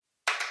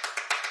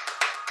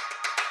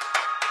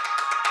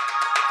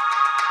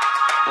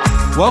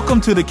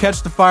Welcome to the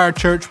Catch the Fire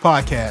Church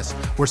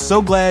podcast. We're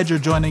so glad you're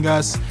joining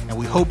us, and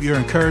we hope you're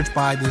encouraged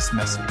by this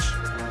message.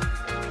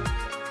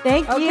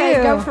 Thank you.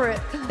 Okay, go for it.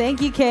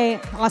 Thank you,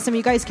 Kate. Awesome.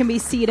 You guys can be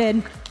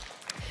seated.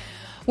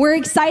 We're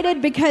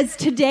excited because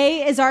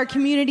today is our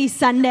Community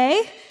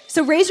Sunday.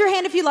 So raise your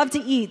hand if you love to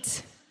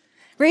eat.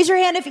 Raise your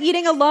hand if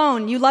eating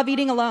alone, you love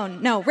eating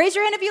alone. No, raise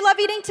your hand if you love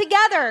eating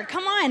together.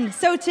 Come on.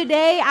 So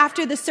today,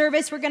 after the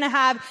service, we're going to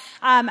have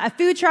a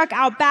food truck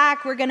out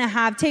back. We're going to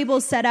have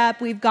tables set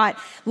up. We've got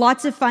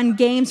lots of fun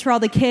games for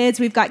all the kids.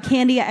 We've got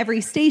candy at every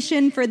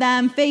station for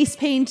them, face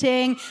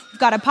painting.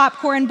 We've got a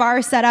popcorn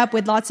bar set up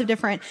with lots of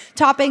different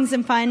toppings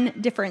and fun,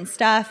 different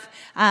stuff.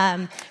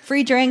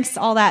 Free drinks,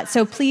 all that.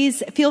 So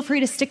please feel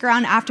free to stick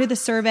around after the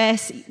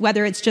service,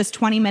 whether it's just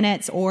 20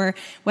 minutes or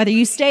whether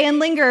you stay and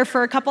linger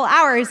for a couple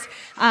hours.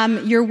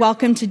 You're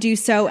welcome to do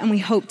so, and we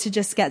hope to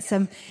just get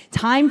some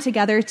time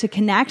together to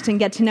connect and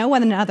get to know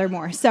one another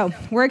more. So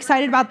we're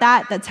excited about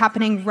that. That's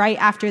happening right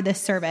after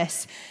this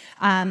service.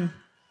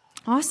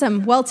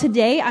 Awesome. Well,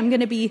 today I'm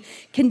going to be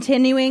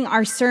continuing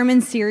our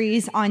sermon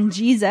series on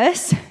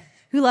Jesus.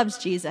 Who loves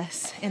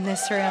Jesus in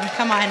this room?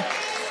 Come on.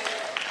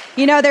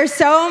 You know, there's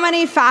so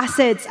many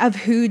facets of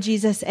who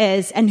Jesus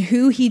is and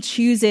who he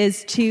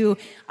chooses to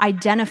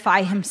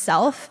identify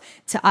himself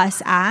to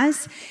us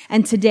as.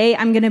 And today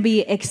I'm going to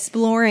be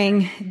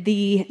exploring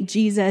the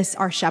Jesus,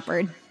 our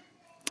shepherd.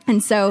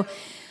 And so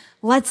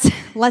let's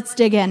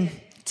dig in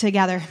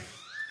together.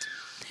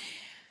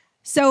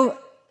 So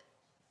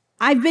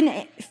I've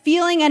been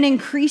feeling an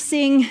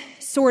increasing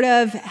sort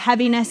of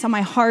heaviness on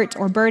my heart,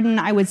 or burden,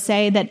 I would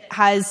say, that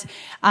has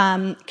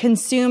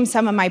consumed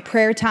some of my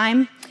prayer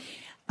time.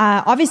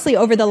 Obviously,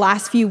 over the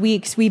last few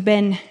weeks, we've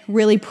been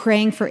really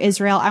praying for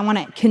Israel. I want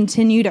to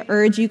continue to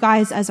urge you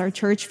guys as our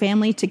church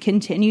family to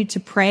continue to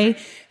pray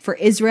for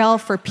Israel,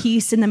 for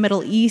peace in the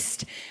Middle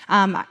East.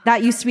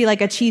 That used to be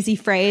like a cheesy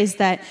phrase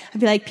that I'd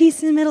be like,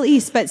 peace in the Middle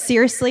East. But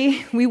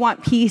seriously, we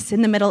want peace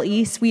in the Middle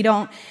East. We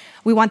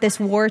want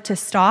this war to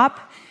stop.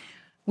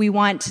 We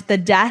want the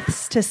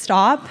deaths to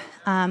stop,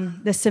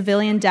 the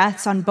civilian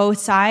deaths on both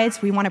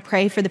sides. We want to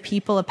pray for the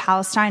people of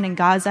Palestine and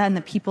Gaza and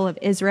the people of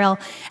Israel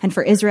and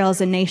for Israel as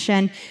a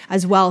nation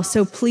as well.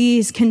 So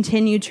please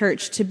continue,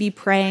 church, to be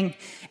praying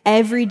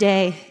every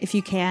day if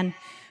you can.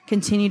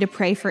 Continue to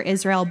pray for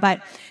Israel.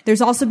 But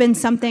there's also been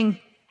something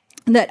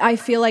that I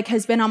feel like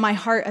has been on my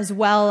heart as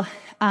well.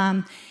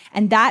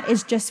 And that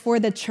is just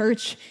for the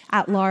church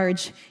at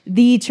large.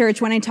 The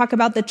church. When I talk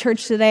about the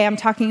church today, I'm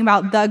talking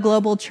about the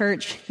global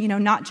church, you know,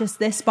 not just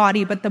this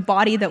body, but the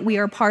body that we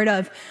are part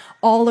of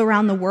all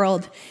around the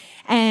world.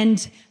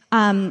 And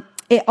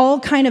it all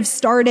kind of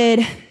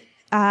started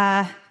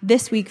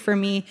this week for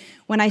me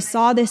when I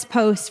saw this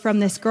post from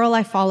this girl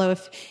I follow.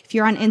 If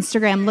you're on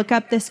Instagram, look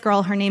up this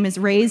girl. Her name is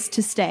Raised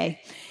to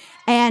Stay.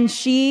 And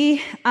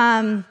she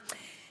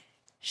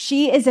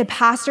is a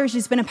pastor.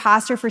 She's been a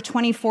pastor for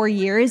 24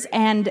 years.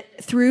 And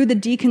through the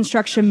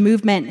deconstruction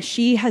movement,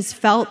 she has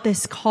felt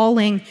this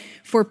calling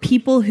for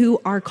people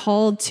who are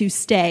called to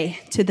stay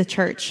to the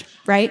church,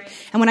 right?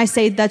 And when I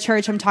say the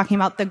church, I'm talking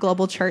about the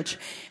global church.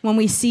 When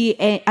we see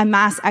a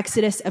mass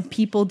exodus of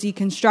people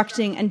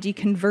deconstructing and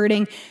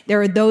deconverting, there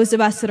are those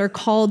of us that are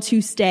called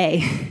to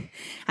stay.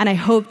 And I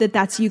hope that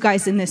that's you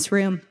guys in this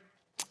room.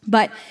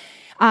 But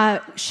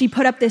she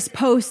put up this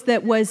post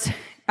that was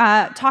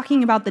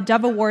talking about the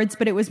Dove Awards,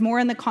 but it was more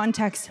in the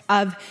context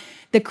of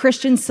the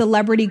Christian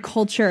celebrity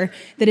culture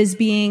that is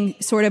being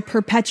sort of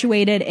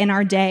perpetuated in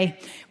our day,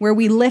 where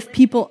we lift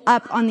people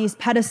up on these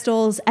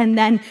pedestals and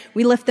then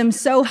we lift them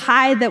so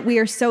high that we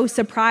are so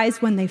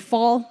surprised when they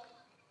fall.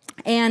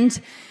 And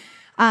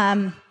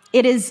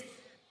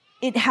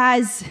it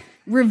has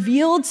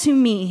revealed to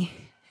me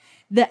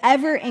the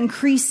ever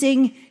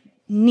increasing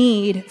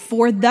need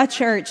for the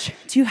church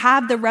to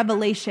have the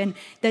revelation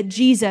that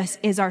Jesus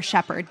is our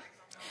shepherd.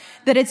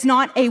 That it's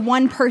not a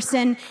one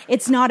person,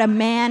 it's not a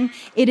man,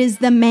 it is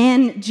the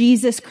man,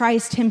 Jesus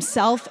Christ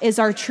himself is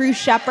our true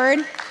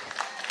shepherd.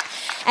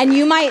 And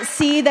you might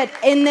see that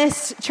in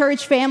this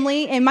church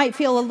family, it might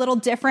feel a little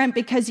different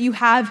because you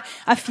have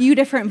a few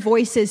different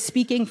voices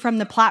speaking from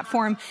the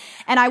platform.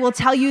 And I will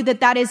tell you that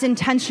that is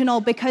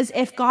intentional, because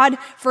if God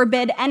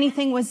forbid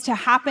anything was to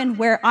happen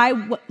where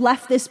I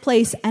left this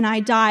place and I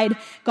died,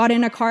 got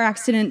in a car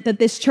accident, that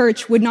this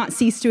church would not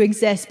cease to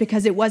exist,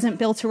 because it wasn't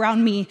built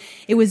around me.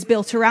 It was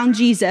built around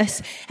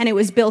Jesus, and it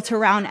was built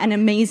around an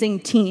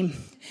amazing team.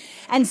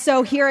 And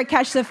so here at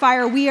Catch the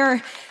Fire,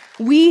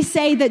 we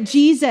say that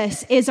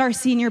Jesus is our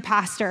senior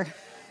pastor.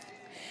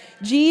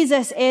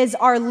 Jesus is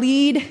our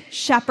lead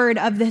shepherd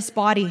of this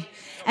body.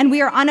 And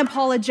we are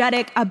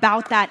unapologetic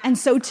about that. And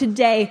so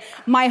today,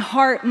 my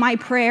heart, my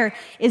prayer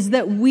is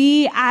that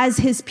we as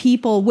his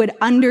people would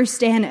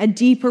understand a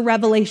deeper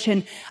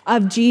revelation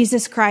of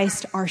Jesus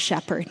Christ, our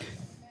shepherd.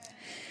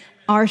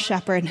 Our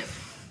shepherd.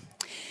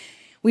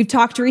 We've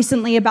talked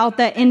recently about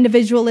the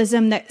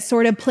individualism that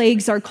sort of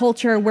plagues our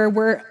culture, where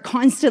we're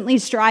constantly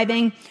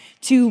striving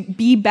to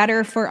be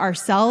better for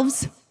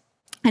ourselves.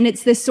 And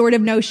it's this sort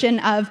of notion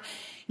of,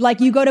 like,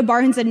 you go to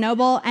Barnes and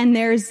Noble and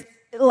there's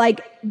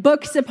like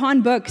books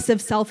upon books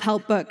of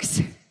self-help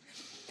books.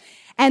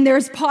 And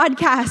there's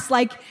podcasts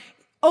like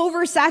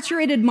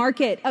oversaturated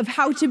market of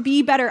how to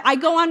be better. I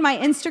go on my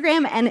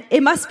Instagram and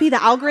it must be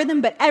the algorithm,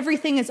 but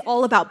everything is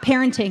all about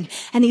parenting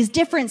and these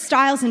different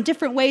styles and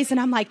different ways. And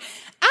I'm like,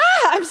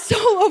 I'm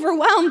so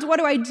overwhelmed. What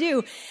do I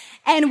do?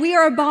 And we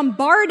are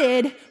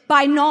bombarded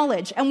by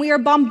knowledge and we are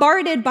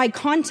bombarded by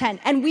content.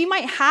 And we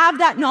might have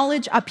that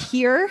knowledge up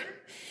here,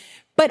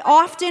 but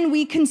often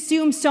we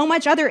consume so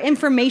much other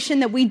information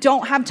that we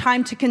don't have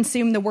time to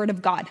consume the Word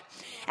of God.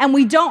 And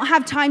we don't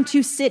have time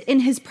to sit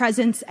in His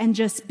presence and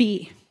just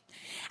be.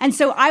 And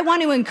so I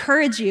want to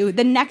encourage you,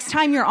 the next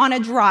time you're on a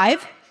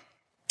drive,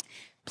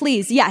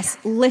 please, yes,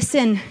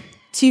 listen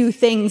to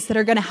things that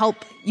are going to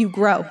help you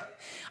grow.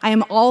 I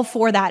am all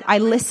for that. I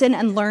listen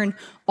and learn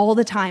all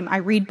the time. I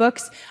read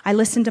books. I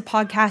listen to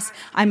podcasts.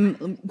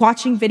 I'm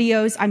watching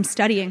videos. I'm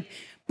studying.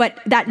 But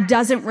that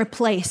doesn't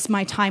replace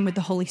my time with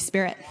the Holy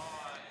Spirit.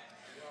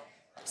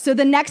 So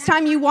the next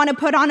time you want to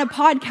put on a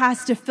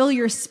podcast to fill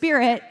your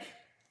spirit,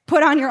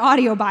 put on your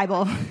audio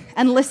Bible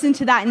and listen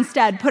to that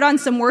instead. Put on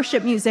some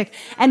worship music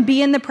and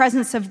be in the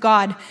presence of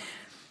God.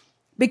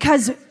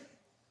 Because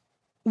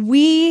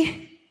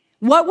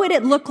what would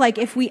it look like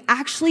if we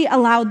actually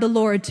allowed the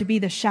Lord to be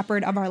the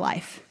shepherd of our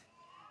life?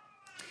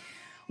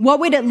 What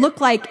would it look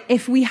like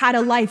if we had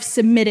a life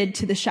submitted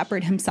to the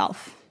shepherd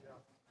himself?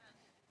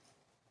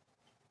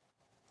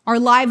 Our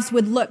lives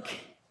would look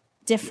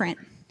different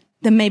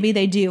than maybe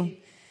they do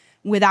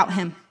without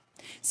him.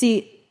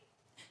 See,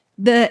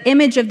 the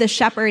image of the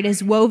shepherd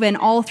is woven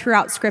all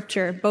throughout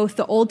Scripture, both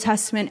the Old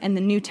Testament and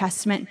the New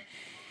Testament.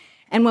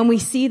 And when we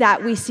see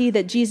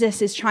that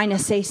Jesus is trying to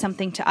say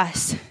something to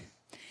us.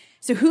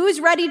 So who's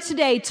ready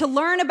today to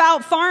learn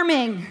about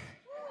farming?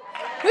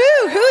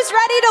 Woo! Who's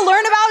ready to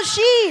learn about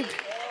sheep?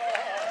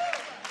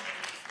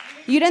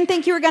 You didn't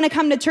think you were going to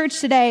come to church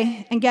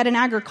today and get an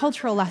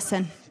agricultural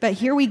lesson, but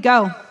here we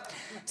go.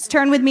 Let's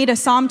turn with me to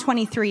Psalm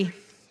 23.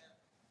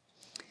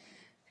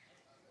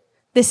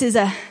 This is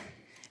a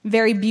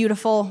very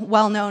beautiful,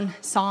 well-known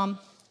psalm.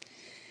 It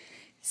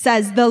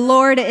says, "The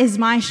Lord is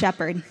my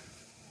shepherd.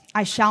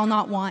 I shall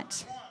not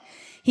want.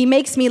 He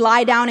makes me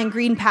lie down in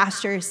green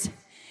pastures.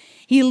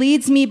 He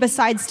leads me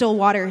beside still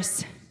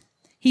waters.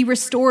 He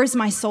restores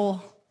my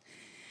soul.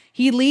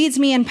 He leads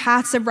me in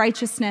paths of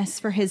righteousness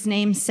for his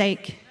name's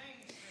sake.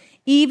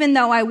 Even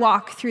though I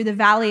walk through the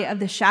valley of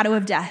the shadow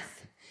of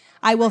death,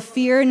 I will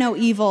fear no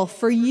evil,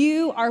 for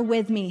you are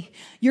with me.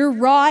 Your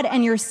rod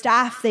and your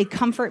staff, they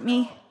comfort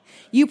me.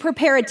 You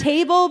prepare a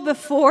table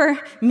before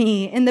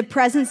me in the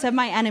presence of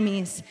my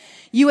enemies.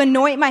 You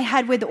anoint my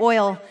head with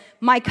oil.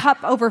 My cup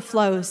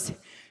overflows.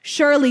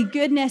 Surely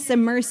goodness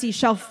and mercy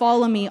shall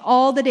follow me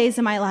all the days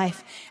of my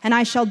life, and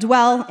I shall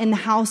dwell in the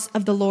house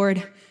of the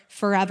Lord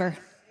forever."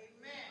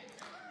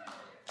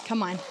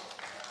 Come on.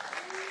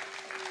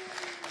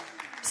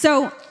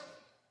 So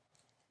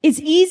it's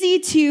easy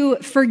to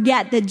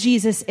forget that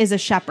Jesus is a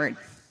shepherd,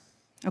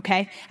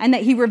 okay? And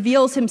that he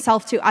reveals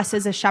himself to us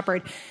as a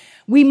shepherd.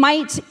 We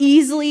might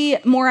easily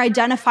more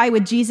identify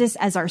with Jesus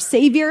as our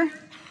Savior.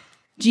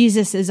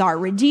 Jesus is our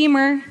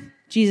Redeemer.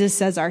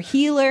 Jesus as our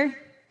healer.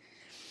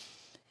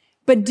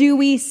 But do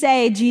we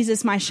say,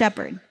 "Jesus, my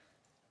shepherd"?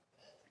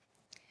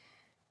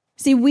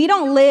 See, we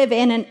don't live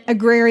in an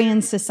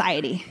agrarian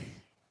society.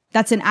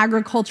 That's an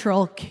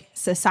agricultural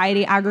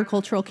society,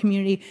 agricultural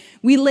community.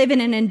 We live in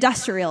an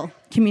industrial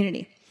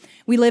community.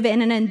 We live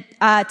in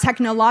a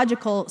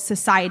technological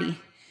society.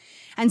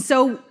 And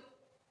so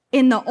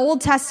in the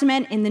Old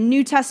Testament, in the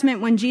New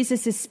Testament, when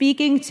Jesus is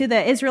speaking to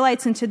the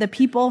Israelites and to the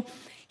people,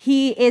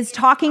 he is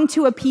talking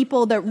to a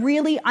people that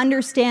really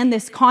understand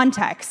this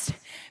context,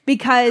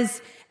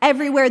 because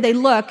everywhere they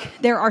look,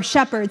 there are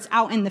shepherds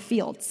out in the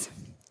fields.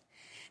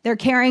 They're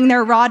carrying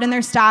their rod and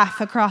their staff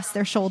across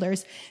their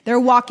shoulders. They're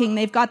walking.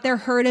 They've got their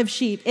herd of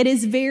sheep. It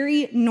is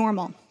very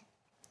normal.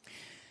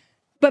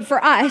 But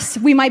for us,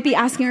 we might be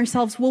asking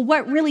ourselves, well,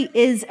 what really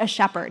is a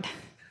shepherd?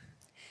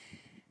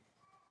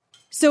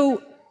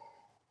 So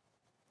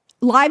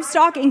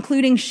livestock,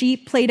 including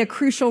sheep, played a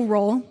crucial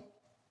role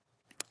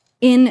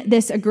in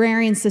this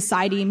agrarian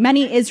society.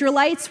 Many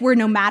Israelites were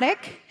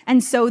nomadic,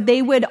 and so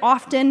they would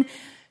often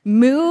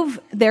move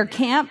their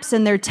camps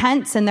and their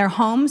tents and their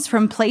homes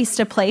from place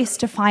to place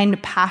to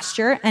find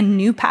pasture and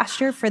new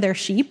pasture for their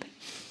sheep.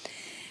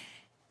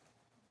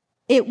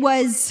 It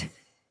was,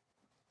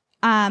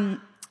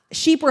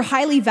 sheep were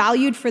highly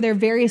valued for their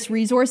various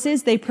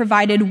resources. They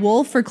provided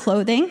wool for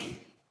clothing.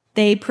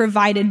 They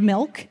provided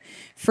milk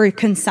for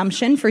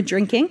consumption, for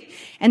drinking,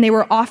 and they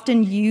were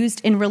often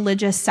used in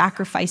religious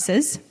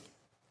sacrifices.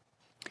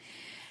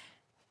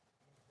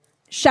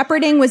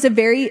 Shepherding was a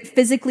very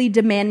physically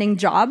demanding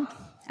job.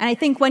 And I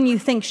think when you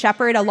think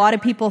shepherd, a lot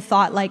of people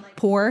thought like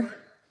poor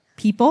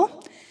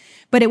people,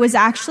 but it was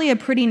actually a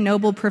pretty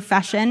noble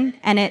profession,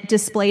 and it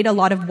displayed a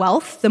lot of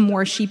wealth. The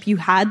more sheep you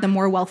had, the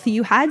more wealthy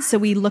you had. So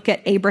we look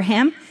at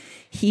Abraham.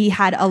 He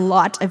had a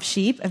lot of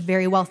sheep, a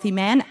very wealthy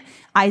man.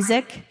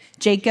 Isaac,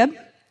 Jacob,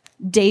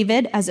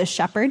 David as a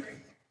shepherd.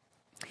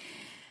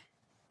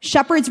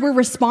 Shepherds were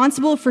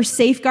responsible for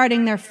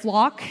safeguarding their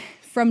flock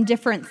from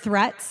different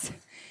threats.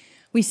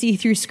 We see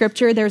through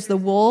scripture, there's the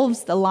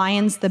wolves, the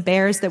lions, the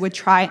bears that would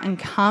try and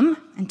come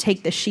and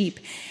take the sheep.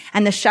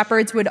 And the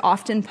shepherds would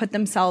often put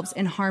themselves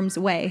in harm's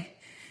way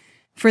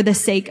for the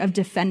sake of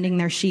defending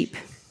their sheep.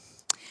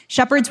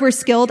 Shepherds were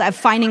skilled at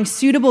finding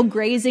suitable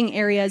grazing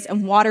areas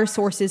and water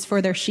sources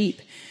for their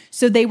sheep.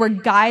 So they were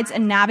guides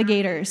and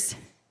navigators.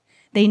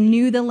 They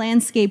knew the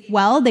landscape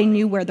well. They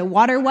knew where the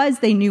water was.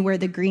 They knew where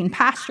the green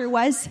pasture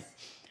was.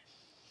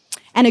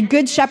 And a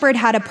good shepherd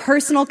had a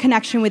personal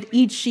connection with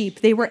each sheep.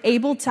 They were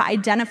able to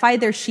identify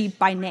their sheep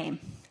by name.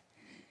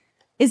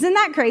 Isn't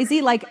that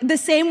crazy? Like the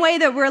same way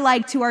that we're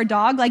like to our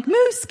dog, like,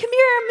 Moose, come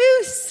here,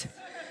 Moose.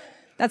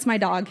 That's my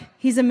dog.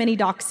 He's a mini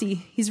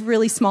doxy. He's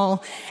really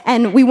small.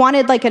 And we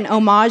wanted like an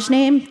homage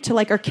name to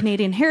like our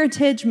Canadian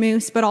heritage,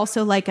 Moose, but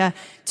also like a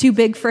too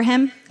big for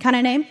him kind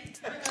of name,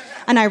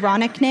 an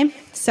ironic name.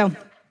 So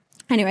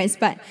anyways,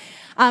 but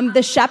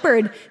the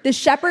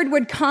shepherd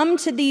would come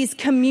to these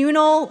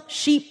communal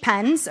sheep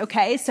pens,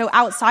 okay? So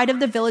outside of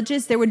the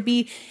villages, there would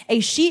be a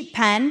sheep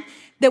pen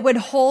that would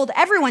hold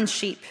everyone's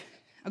sheep,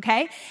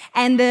 okay?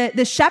 And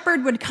the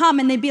shepherd would come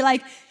and they'd be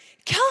like,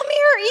 come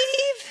here,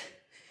 Eve.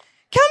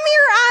 Come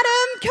here,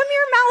 Adam. Come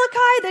here,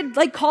 Malachi. They'd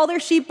like call their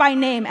sheep by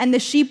name, and the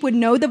sheep would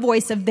know the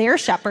voice of their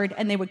shepherd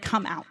and they would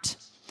come out.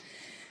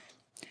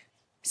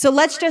 So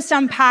let's just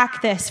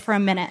unpack this for a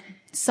minute.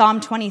 Psalm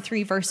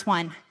 23, verse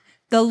 1.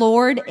 The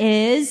Lord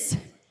is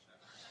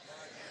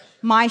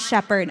my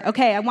shepherd.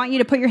 Okay, I want you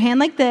to put your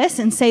hand like this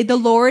and say, the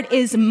Lord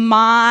is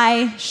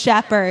my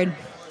shepherd.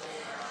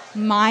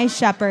 My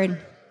shepherd.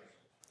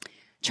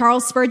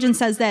 Charles Spurgeon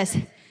says this.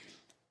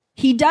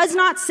 He does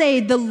not say,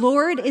 the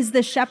Lord is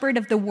the shepherd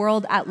of the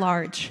world at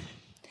large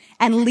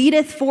and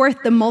leadeth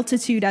forth the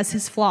multitude as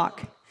his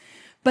flock.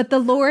 But the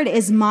Lord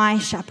is my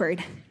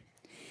shepherd.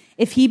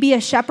 If he be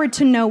a shepherd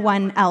to no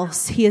one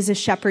else, he is a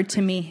shepherd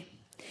to me.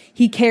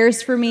 He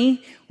cares for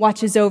me,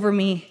 watches over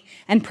me,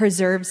 and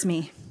preserves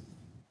me.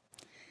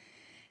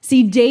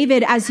 See,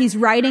 David, as he's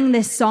writing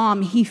this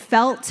psalm, he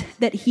felt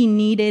that he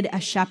needed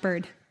a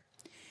shepherd.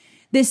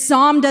 This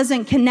psalm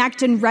doesn't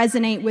connect and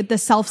resonate with the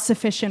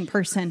self-sufficient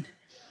person.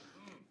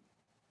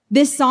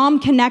 This psalm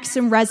connects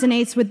and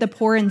resonates with the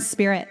poor in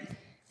spirit.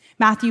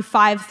 Matthew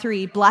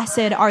 5:3,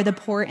 blessed are the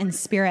poor in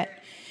spirit.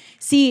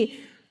 See,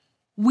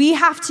 we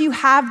have to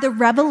have the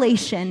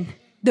revelation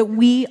that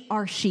we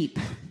are sheep.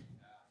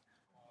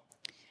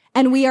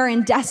 And we are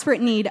in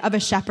desperate need of a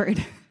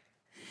shepherd.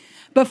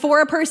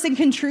 Before a person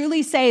can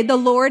truly say, the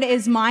Lord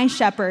is my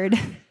shepherd,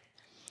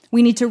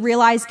 we need to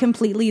realize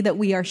completely that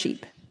we are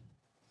sheep.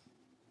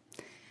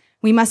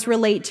 We must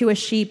relate to a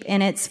sheep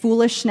in its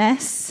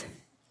foolishness,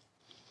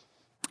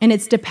 in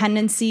its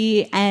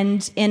dependency,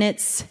 and in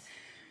its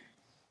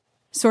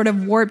sort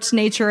of warped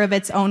nature of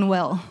its own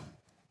will.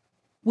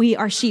 We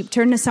are sheep.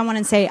 Turn to someone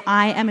and say,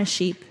 I am a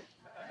sheep.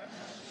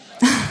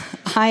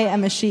 I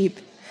am a sheep.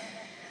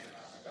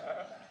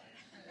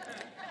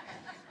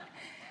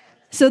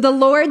 So the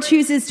Lord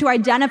chooses to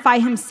identify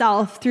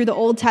himself through the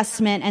Old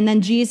Testament and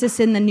then Jesus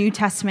in the New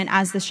Testament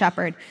as the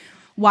shepherd.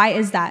 Why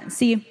is that?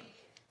 See,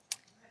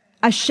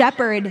 a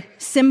shepherd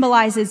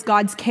symbolizes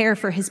God's care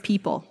for his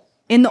people.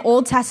 In the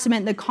Old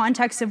Testament, the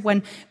context of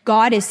when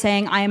God is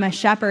saying, I am a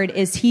shepherd,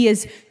 is he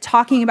is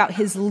talking about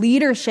his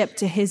leadership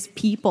to his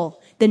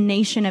people, the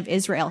nation of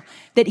Israel,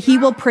 that he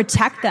will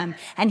protect them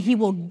and he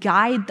will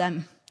guide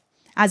them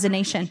as a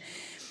nation.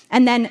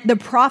 And then the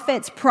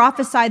prophets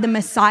prophesy the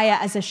Messiah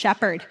as a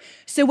shepherd.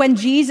 So when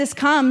Jesus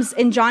comes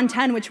in John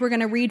 10, which we're going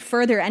to read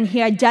further, and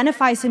he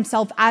identifies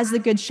himself as the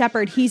good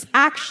shepherd, he's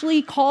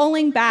actually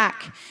calling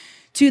back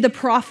to the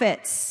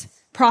prophets'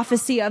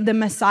 prophecy of the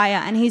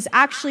Messiah. And he's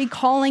actually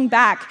calling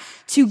back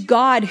to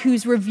God,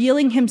 who's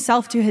revealing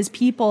himself to his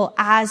people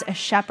as a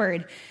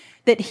shepherd,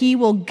 that he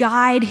will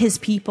guide his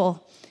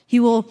people. He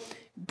will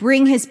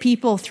bring his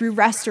people through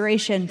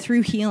restoration,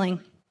 through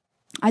healing.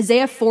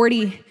 Isaiah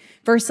 40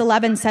 Verse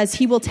 11 says,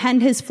 he will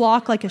tend his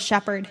flock like a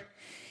shepherd.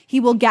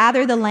 He will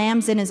gather the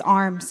lambs in his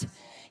arms.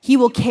 He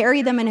will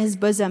carry them in his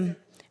bosom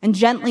and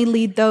gently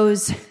lead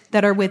those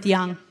that are with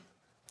young.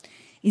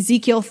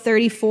 Ezekiel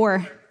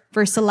 34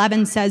 verse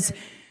 11 says,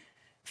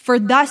 for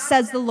thus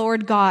says the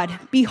Lord God,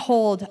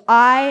 behold,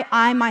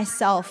 I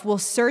myself will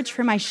search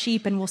for my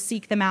sheep and will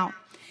seek them out.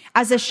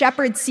 As a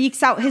shepherd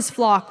seeks out his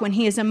flock when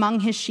he is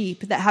among his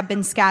sheep that have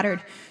been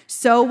scattered,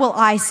 so will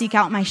I seek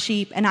out my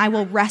sheep, and I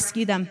will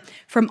rescue them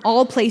from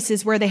all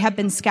places where they have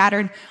been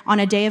scattered on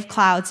a day of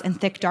clouds and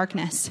thick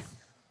darkness.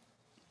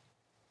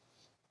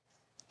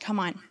 Come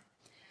on.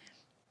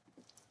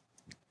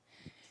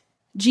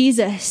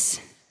 Jesus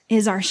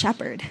is our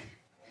shepherd.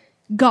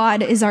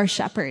 God is our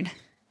shepherd.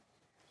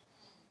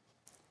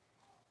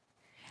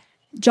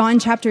 John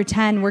chapter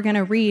 10, we're going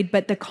to read,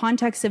 but the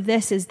context of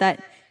this is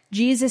that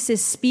Jesus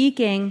is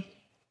speaking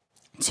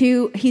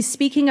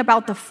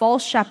about the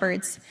false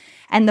shepherds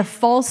and the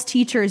false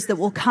teachers that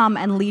will come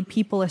and lead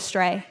people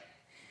astray.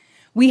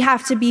 We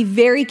have to be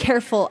very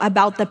careful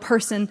about the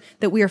person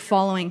that we are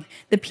following,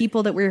 the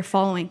people that we are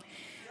following.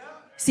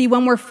 See,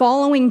 when we're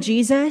following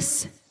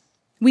Jesus,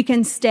 we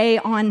can stay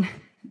on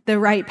the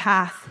right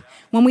path.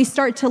 When we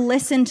start to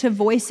listen to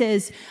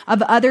voices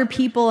of other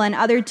people and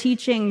other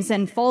teachings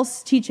and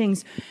false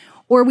teachings,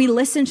 or we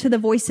listen to the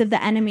voice of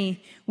the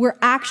enemy, we're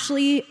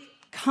actually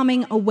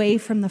coming away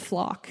from the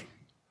flock.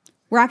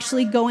 We're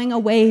actually going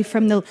away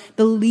from the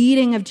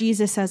leading of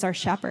Jesus as our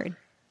shepherd.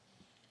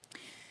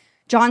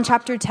 John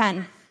chapter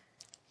 10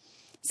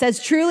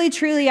 says, "Truly,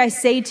 truly, I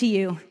say to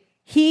you,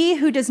 he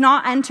who does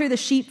not enter the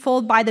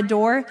sheepfold by the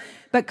door,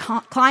 but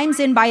climbs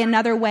in by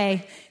another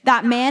way,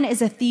 that man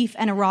is a thief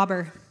and a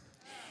robber.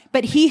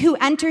 But he who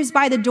enters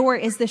by the door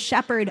is the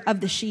shepherd of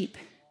the sheep.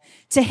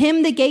 To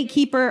him the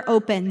gatekeeper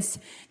opens.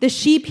 The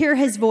sheep hear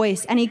his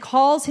voice, and he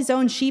calls his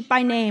own sheep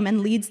by name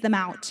and leads them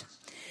out.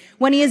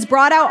 When he has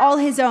brought out all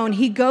his own,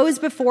 he goes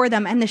before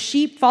them, and the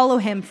sheep follow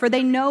him, for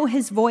they know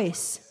his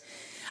voice.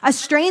 A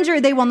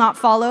stranger they will not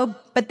follow,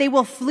 but they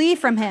will flee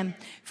from him,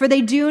 for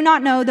they do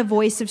not know the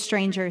voice of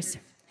strangers."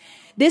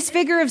 This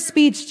figure of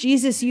speech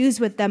Jesus used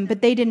with them,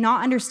 but they did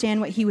not understand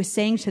what he was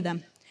saying to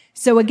them.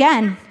 So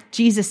again,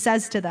 Jesus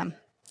says to them,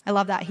 I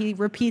love that. He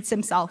repeats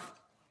himself.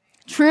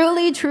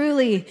 "Truly,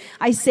 truly,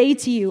 I say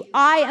to you,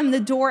 I am the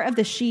door of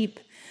the sheep.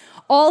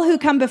 All who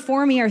come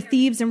before me are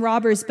thieves and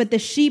robbers, but the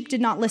sheep did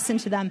not listen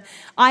to them.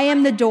 I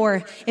am the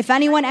door. If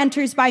anyone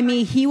enters by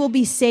me, he will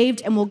be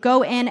saved and will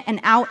go in and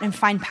out and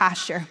find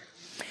pasture.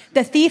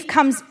 The thief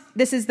comes,"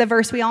 this is the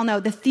verse we all know,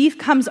 "the thief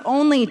comes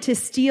only to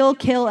steal,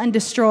 kill, and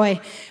destroy.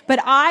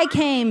 But I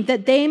came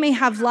that they may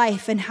have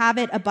life and have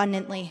it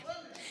abundantly.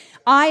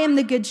 I am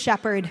the good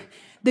shepherd.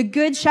 The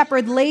good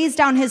shepherd lays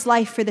down his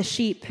life for the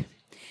sheep.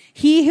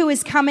 He who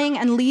is coming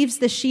and leaves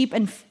the sheep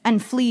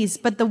and flees,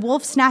 but the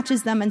wolf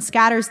snatches them and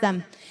scatters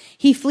them.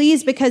 He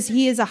flees because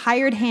he is a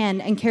hired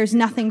hand and cares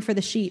nothing for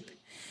the sheep.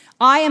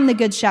 I am the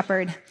good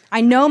shepherd.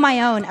 I know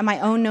my own, and my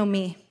own know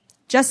me.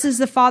 Just as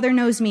the Father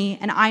knows me,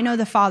 and I know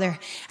the Father,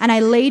 and I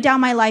lay down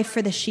my life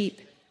for the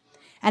sheep.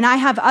 And I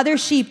have other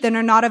sheep that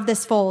are not of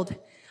this fold.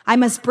 I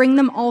must bring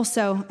them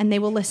also, and they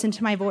will listen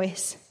to my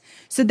voice.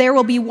 So there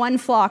will be one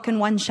flock and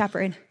one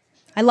shepherd."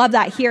 I love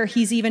that here.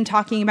 He's even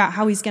talking about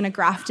how he's going to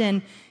graft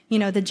in,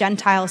 the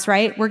Gentiles,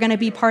 right? We're going to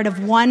be part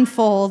of one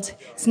fold.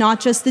 It's not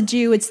just the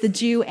Jew, it's the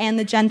Jew and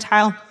the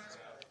Gentile.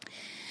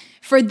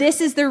 "For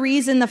this is the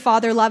reason the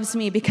Father loves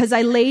me, because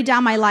I lay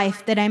down my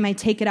life that I may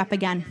take it up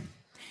again.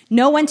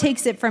 No one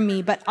takes it from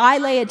me, but I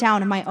lay it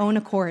down of my own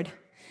accord.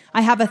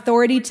 I have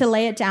authority to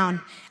lay it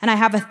down, and I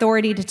have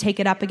authority to take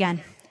it up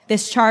again.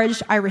 This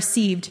charge I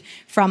received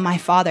from my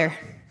Father."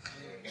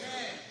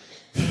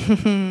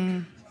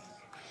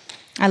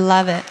 I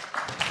love it.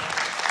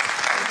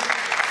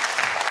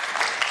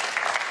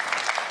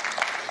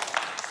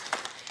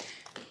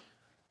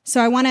 So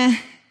I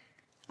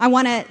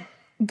want to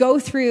go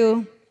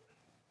through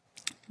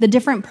the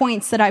different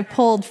points that I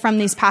pulled from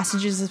these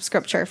passages of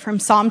scripture, from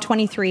Psalm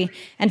 23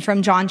 and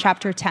from John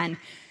chapter 10,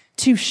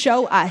 to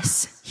show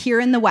us here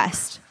in the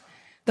West,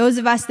 those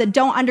of us that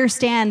don't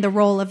understand the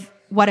role of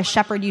what a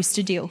shepherd used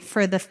to do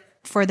for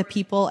the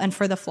people and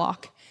for the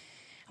flock.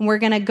 And we're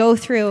going to go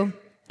through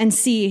and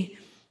see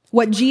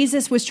what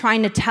Jesus was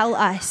trying to tell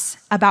us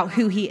about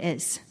who he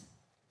is.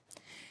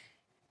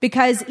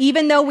 Because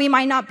even though we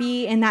might not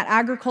be in that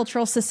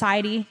agricultural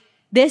society,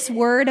 this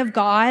word of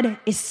God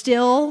is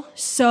still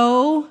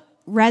so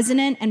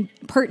resonant and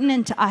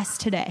pertinent to us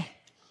today.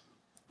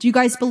 Do you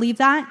guys believe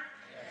that?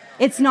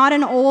 It's not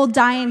an old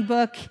dying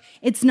book.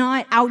 It's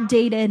not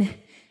outdated.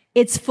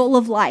 It's full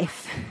of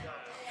life.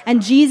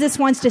 And Jesus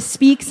wants to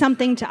speak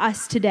something to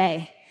us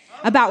today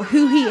about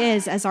who he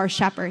is as our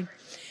shepherd.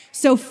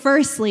 So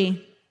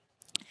firstly,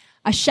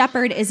 a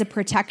shepherd is a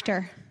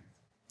protector.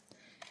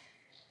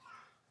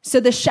 So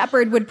the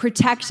shepherd would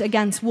protect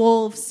against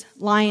wolves,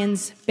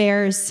 lions,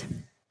 bears,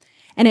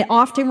 and it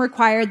often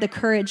required the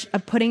courage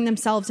of putting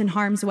themselves in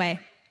harm's way.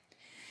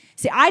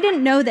 See, I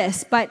didn't know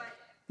this, but,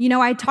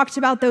 I talked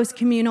about those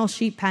communal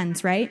sheep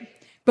pens, right?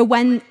 But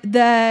when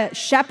the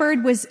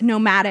shepherd was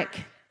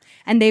nomadic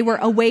and they were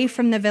away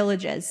from the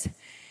villages,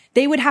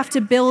 they would have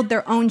to build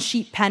their own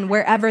sheep pen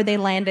wherever they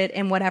landed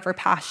in whatever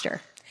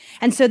pasture.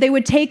 And so they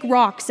would take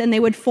rocks and they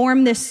would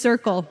form this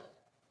circle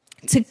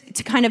to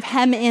kind of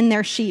hem in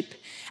their sheep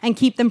and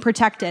keep them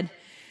protected.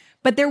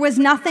 But there was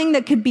nothing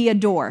that could be a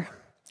door,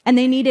 and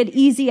they needed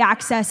easy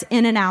access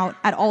in and out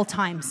at all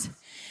times.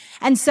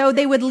 And so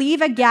they would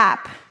leave a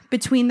gap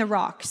between the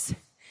rocks.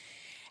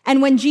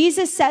 And when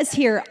Jesus says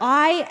here,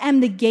 I am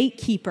the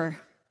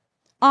gatekeeper,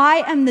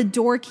 I am the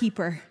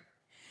doorkeeper,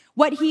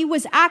 what he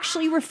was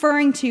actually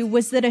referring to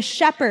was that a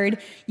shepherd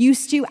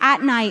used to,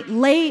 at night,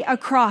 lay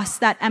across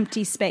that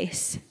empty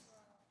space,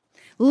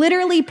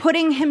 literally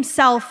putting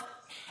himself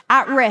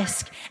at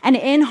risk and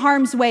in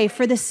harm's way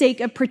for the sake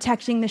of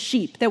protecting the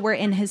sheep that were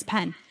in his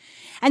pen.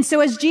 And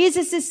so as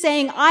Jesus is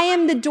saying, I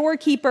am the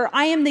doorkeeper,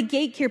 I am the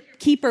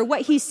gatekeeper,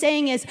 what he's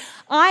saying is,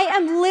 I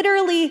am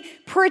literally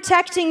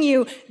protecting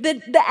you.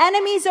 The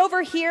enemy's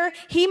over here.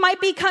 He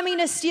might be coming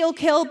to steal,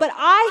 kill, but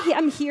I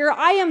am here.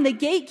 I am the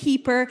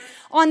gatekeeper.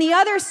 On the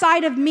other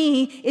side of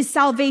me is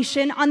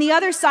salvation. On the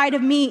other side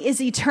of me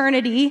is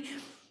eternity.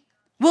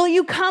 Will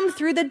you come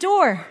through the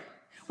door?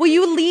 Will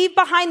you leave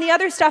behind the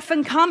other stuff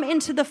and come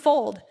into the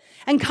fold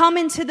and come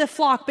into the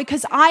flock,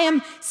 because I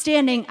am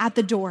standing at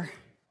the door.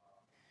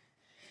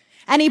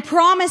 And he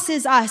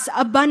promises us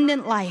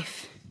abundant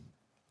life.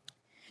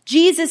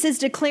 Jesus is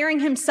declaring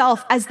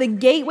himself as the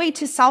gateway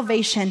to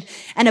salvation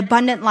and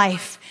abundant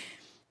life.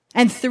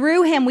 And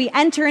through him, we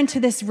enter into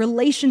this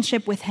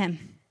relationship with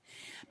him.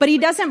 But he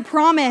doesn't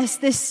promise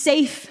this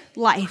safe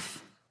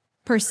life,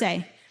 per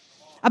se.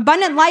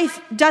 Abundant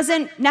life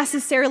doesn't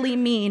necessarily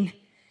mean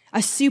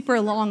a super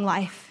long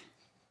life.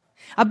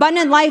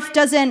 Abundant life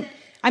doesn't,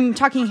 I'm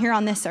talking here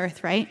on this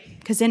earth, right?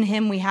 Because in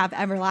him we have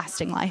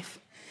everlasting life.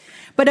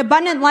 But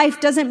abundant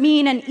life doesn't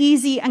mean an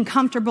easy and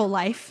comfortable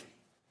life.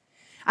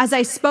 As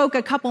I spoke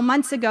a couple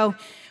months ago,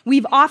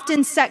 we've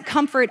often set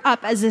comfort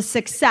up as a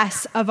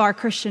success of our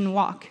Christian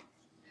walk.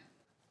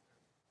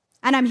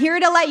 And I'm here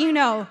to let you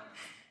know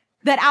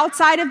that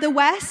outside of the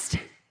West,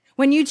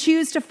 when you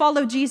choose to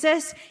follow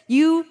Jesus,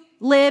 you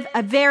live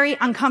a very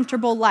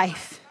uncomfortable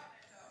life.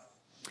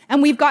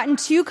 And we've gotten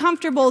too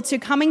comfortable to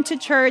coming to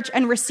church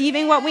and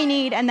receiving what we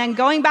need and then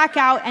going back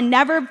out and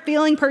never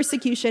feeling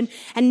persecution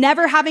and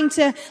never having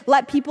to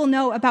let people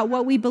know about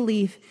what we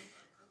believe.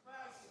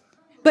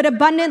 But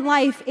abundant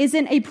life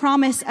isn't a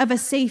promise of a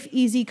safe,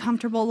 easy,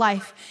 comfortable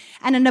life.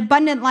 And an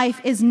abundant life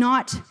it's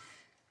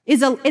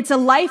a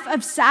life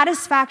of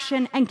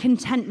satisfaction and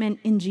contentment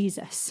in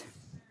Jesus.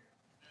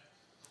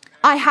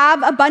 I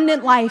have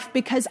abundant life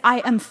because I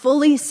am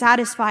fully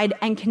satisfied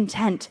and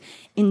content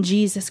in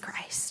Jesus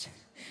Christ.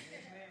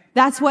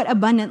 That's what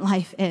abundant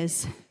life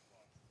is.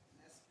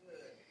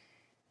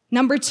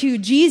 Number 2,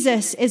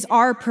 Jesus is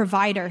our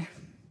provider.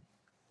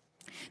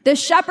 The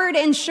shepherd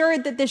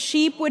ensured that the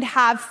sheep would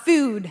have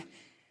food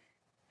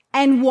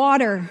and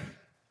water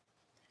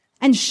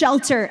and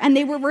shelter, and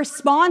they were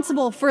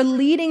responsible for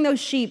leading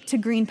those sheep to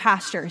green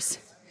pastures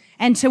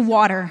and to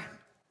water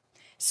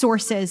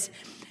sources.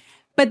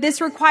 But this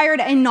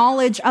required a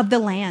knowledge of the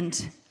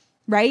land,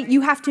 right?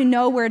 You have to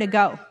know where to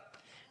go.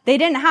 They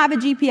didn't have a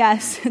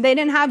GPS. They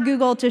didn't have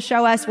Google to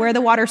show us where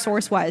the water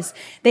source was.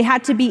 They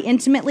had to be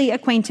intimately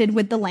acquainted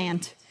with the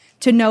land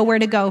to know where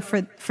to go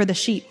for the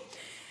sheep.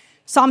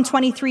 Psalm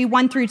 23,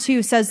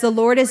 1-2 says, "The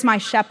Lord is my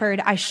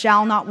shepherd, I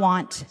shall not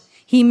want.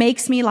 He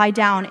makes me lie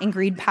down in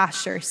green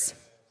pastures."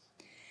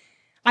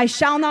 I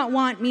shall not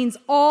want means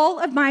all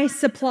of my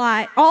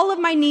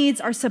needs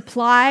are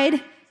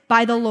supplied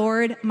by the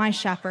Lord, my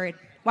shepherd.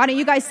 Why don't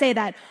you guys say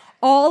that?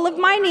 All of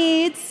my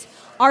needs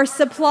are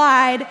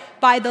supplied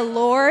by the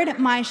Lord,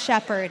 my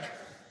shepherd.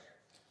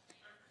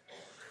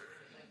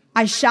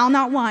 I shall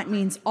not want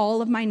means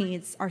all of my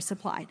needs are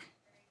supplied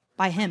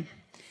by him.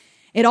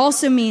 It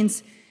also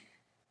means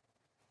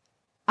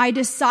I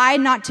decide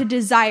not to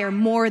desire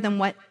more than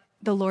what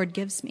the Lord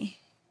gives me.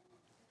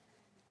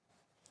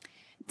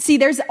 See,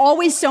 there's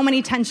always so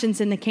many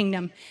tensions in the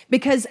kingdom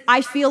because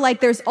I feel like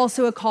there's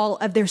also a call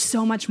of there's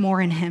so much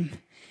more in him.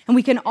 And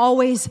we can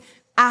always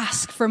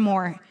ask for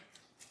more.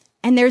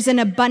 And there's an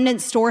abundant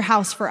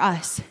storehouse for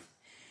us.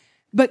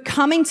 But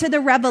coming to the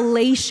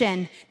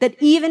revelation that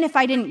even if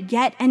I didn't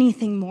get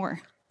anything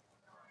more,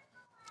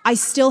 I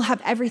still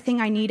have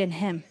everything I need in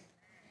him.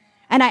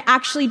 And I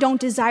actually don't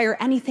desire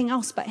anything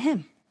else but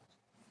him.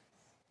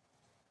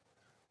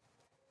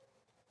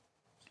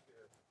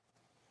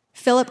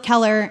 Philip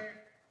Keller,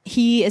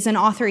 he is an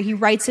author. He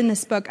writes in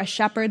this book, A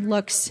Shepherd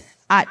Looks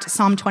at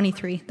Psalm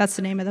 23. That's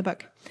the name of the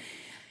book.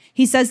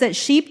 He says that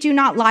sheep do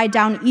not lie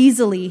down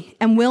easily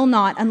and will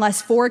not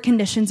unless 4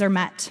 conditions are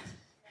met.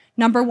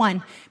 Number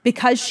 1,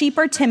 because sheep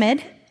are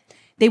timid,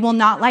 they will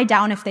not lie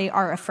down if they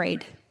are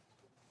afraid.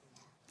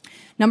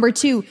 Number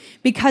 2,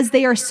 because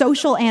they are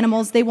social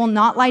animals, they will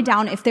not lie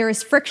down if there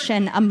is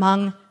friction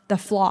among the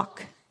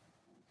flock.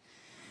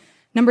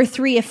 Number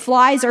 3, if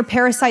flies or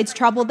parasites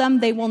trouble them,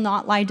 they will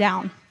not lie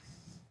down.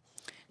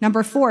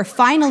 Number 4,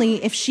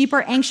 finally, if sheep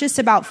are anxious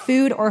about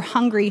food or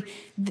hungry,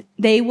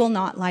 they will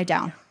not lie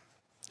down.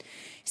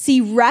 See,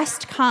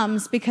 rest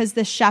comes because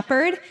the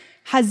shepherd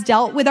has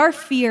dealt with our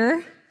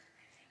fear.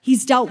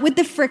 He's dealt with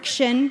the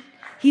friction.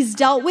 He's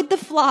dealt with the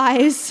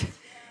flies.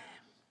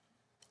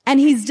 And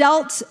he's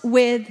dealt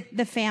with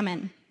the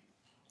famine.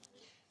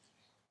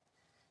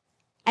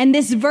 And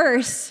this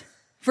verses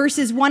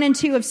 1 and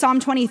 2 of Psalm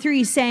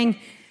 23 saying,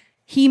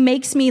 he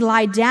makes me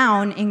lie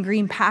down in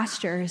green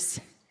pastures,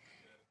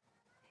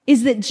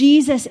 is that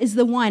Jesus is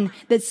the one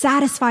that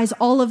satisfies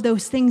all of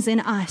those things in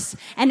us.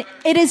 And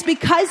it is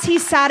because he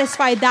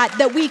satisfied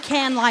that we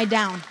can lie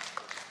down.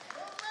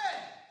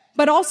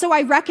 But also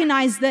I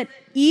recognize that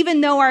even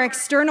though our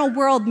external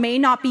world may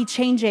not be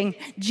changing,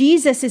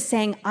 Jesus is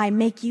saying, I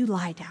make you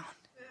lie down.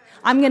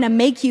 I'm going to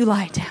make you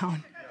lie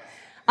down.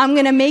 I'm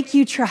going to make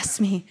you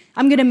trust me.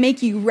 I'm going to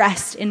make you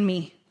rest in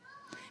me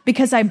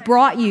because I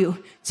brought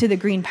you to the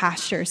green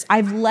pastures.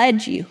 I've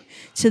led you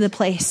to the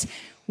place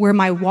where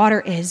my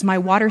water is, my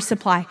water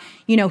supply.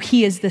 You know,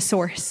 he is the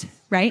source,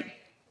 right?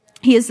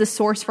 He is the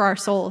source for our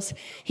souls.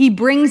 He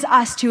brings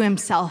us to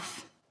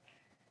himself.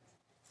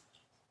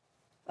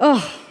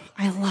 Oh,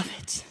 I love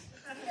it.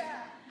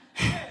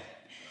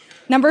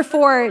 Number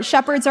 4,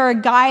 shepherds are a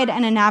guide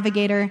and a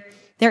navigator.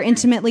 They're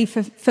intimately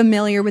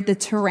familiar with the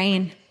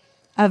terrain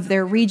of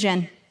their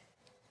region.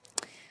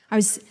 I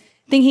was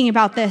thinking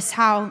about this,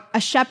 how a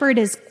shepherd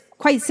is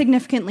quite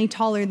significantly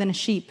taller than a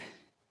sheep.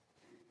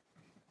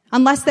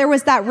 Unless there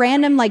was that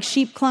random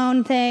sheep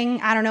clone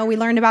thing, I don't know, we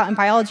learned about in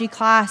biology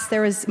class,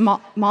 there was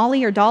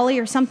Molly or Dolly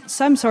or some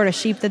sort of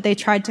sheep that they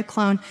tried to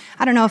clone.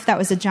 I don't know if that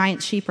was a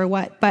giant sheep or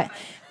what, but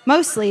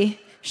mostly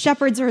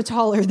shepherds are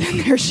taller than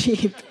their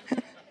sheep.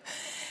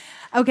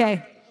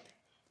 Okay.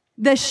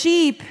 The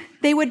sheep,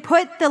 they would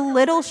put the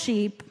little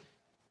sheep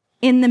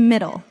in the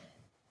middle.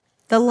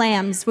 The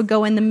lambs would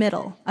go in the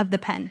middle of the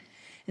pen,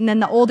 and then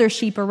the older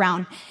sheep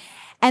around.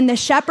 And the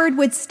shepherd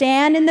would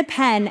stand in the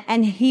pen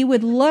and he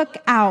would look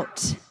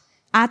out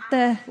at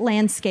the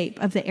landscape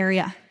of the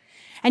area.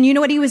 And you know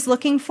what he was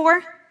looking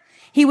for?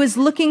 He was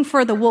looking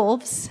for the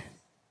wolves.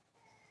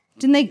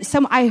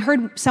 I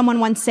heard someone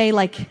once say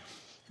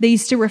they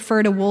used to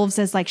refer to wolves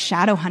as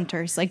shadow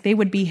hunters.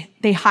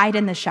 They hide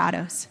in the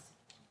shadows.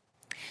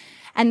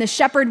 And the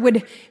shepherd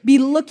would be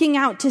looking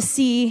out to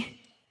see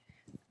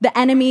the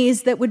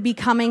enemies that would be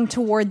coming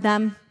toward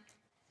them.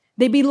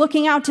 They'd be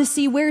looking out to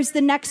see where's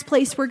the next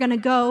place we're going to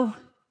go.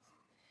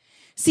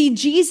 See,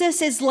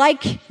 Jesus is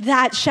like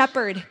that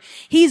shepherd.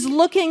 He's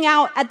looking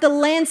out at the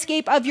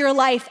landscape of your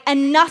life,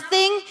 and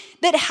nothing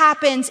that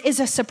happens is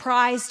a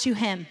surprise to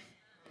him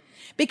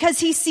because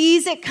he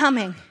sees it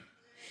coming.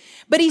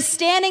 But he's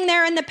standing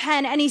there in the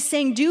pen and he's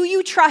saying, do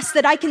you trust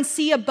that I can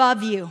see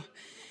above you?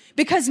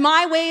 Because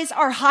my ways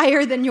are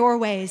higher than your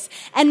ways,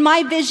 and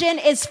my vision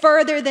is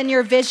further than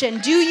your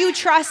vision. Do you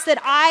trust that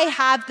I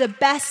have the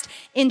best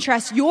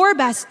interest, your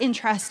best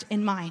interest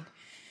in mind?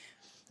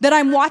 That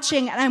I'm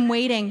watching and I'm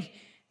waiting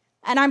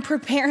and I'm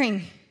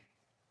preparing.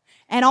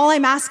 And all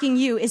I'm asking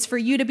you is for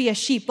you to be a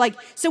sheep.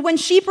 So when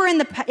sheep are in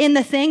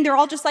the thing, they're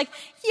all just yeah,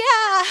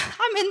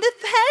 I'm in the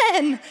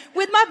pen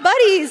with my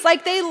buddies.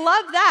 They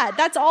love that.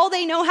 That's all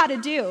they know how to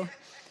do.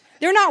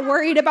 They're not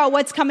worried about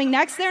what's coming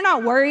next. They're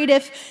not worried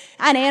if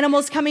an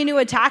animal's coming to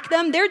attack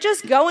them. They're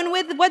just going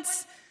with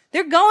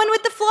they're going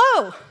with the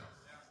flow.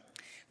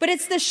 But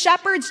it's the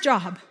shepherd's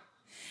job.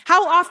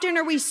 How often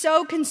are we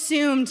so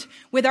consumed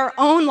with our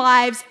own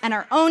lives and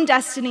our own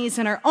destinies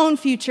and our own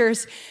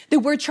futures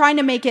that we're trying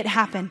to make it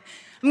happen?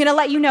 I'm going to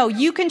let you know,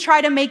 you can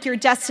try to make your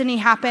destiny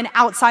happen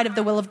outside of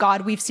the will of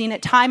God. We've seen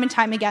it time and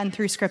time again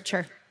through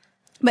Scripture.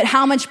 But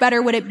how much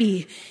better would it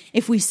be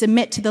if we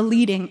submit to the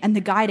leading and the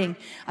guiding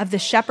of the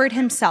shepherd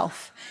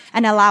himself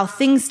and allow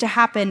things to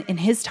happen in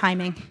his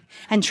timing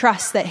and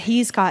trust that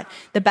he's got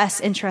the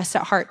best interest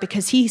at heart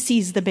because he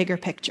sees the bigger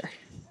picture.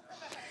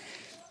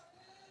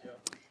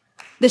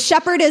 The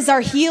shepherd is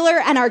our healer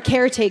and our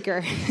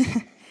caretaker.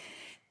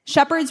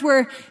 Shepherds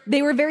were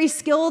very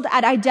skilled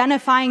at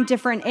identifying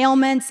different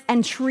ailments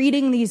and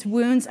treating these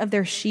wounds of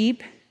their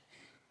sheep.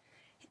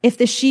 If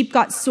the sheep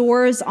got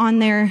sores on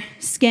their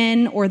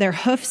skin or their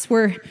hoofs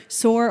were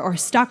sore or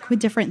stuck with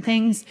different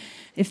things,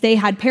 if they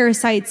had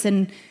parasites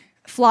and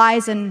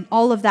flies and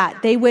all of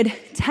that, they would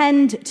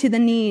tend to the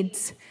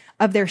needs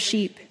of their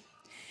sheep.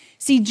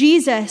 See,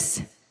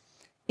 Jesus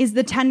is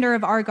the tender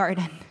of our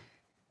garden.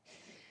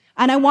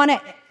 And I want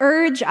to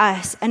urge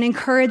us and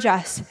encourage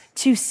us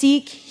to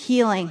seek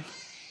healing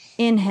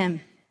in him.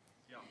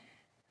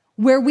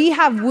 Where we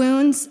have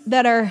wounds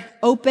that are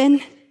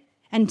open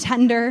and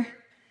tender,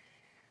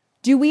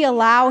 do we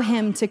allow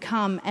him to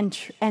come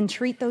and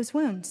treat those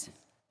wounds?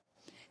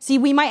 See,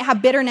 we might have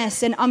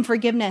bitterness and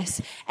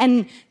unforgiveness,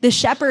 and the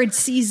shepherd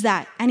sees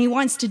that, and he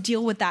wants to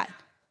deal with that.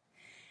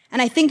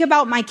 And I think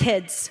about my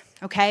kids,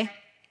 okay?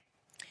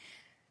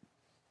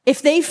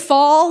 If they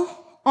fall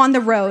on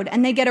the road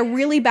and they get a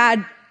really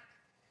bad,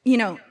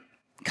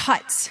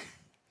 cuts,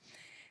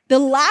 the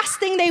last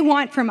thing they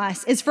want from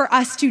us is for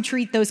us to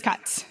treat those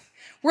cuts.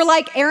 We're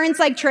Aaron's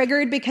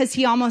triggered because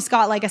he almost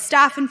got a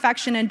staph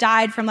infection and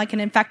died from an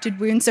infected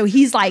wound. So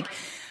he's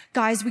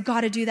guys, we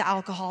got to do the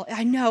alcohol.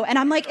 I know. And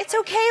I'm it's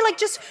okay.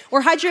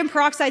 Or hydrogen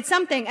peroxide,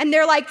 something. And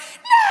they're no!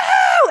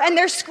 And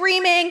they're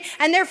screaming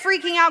and they're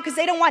freaking out because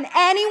they don't want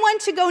anyone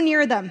to go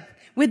near them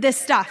with this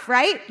stuff,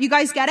 right? You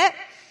guys get it?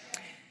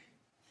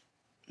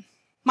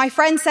 My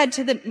friend said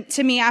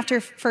to me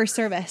after first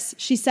service,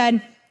 she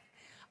said,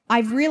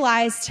 I've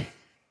realized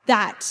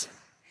that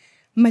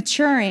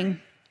maturing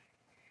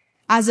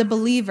as a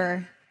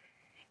believer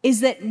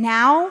is that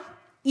now,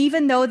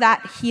 even though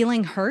that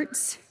healing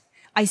hurts,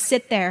 I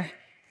sit there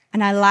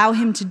and I allow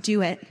him to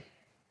do it.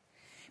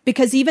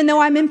 Because even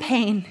though I'm in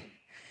pain,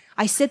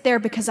 I sit there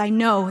because I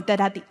know that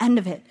at the end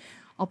of it,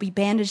 I'll be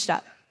bandaged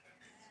up.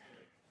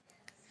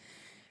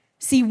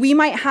 See, we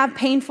might have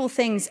painful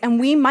things and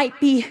we might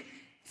be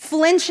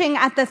flinching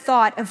at the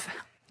thought of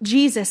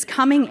Jesus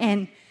coming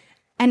in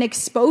and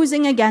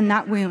exposing again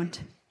that wound.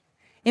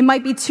 It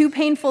might be too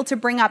painful to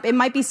bring up. It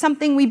might be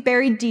something we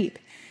buried deep.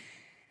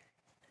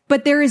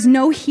 But there is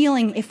no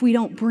healing if we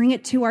don't bring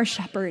it to our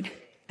shepherd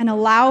and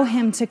allow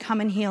him to come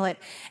and heal it.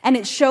 And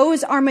it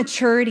shows our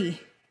maturity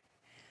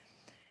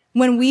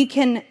when we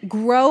can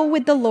grow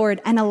with the Lord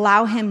and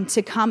allow him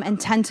to come and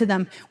tend to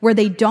them where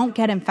they don't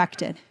get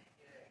infected.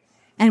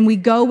 And we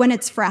go when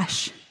it's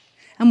fresh.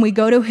 and we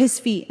go to his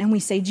feet and we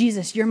say,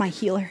 Jesus, you're my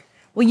healer.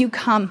 Will you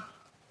come?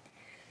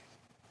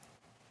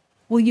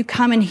 Will you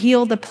come and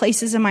heal the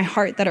places in my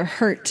heart that are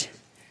hurt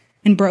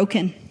and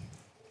broken?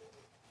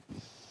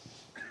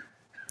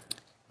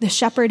 The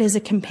shepherd is a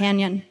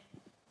companion.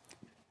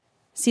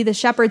 See, the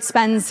shepherd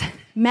spends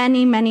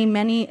many, many,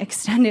 many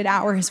extended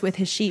hours with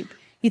his sheep.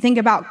 You think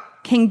about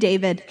King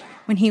David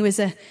when he was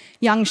a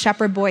young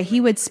shepherd boy.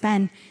 He would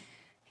spend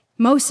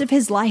most of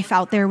his life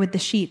out there with the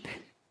sheep.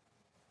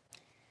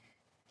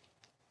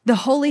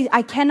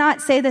 I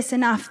cannot say this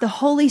enough, the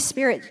Holy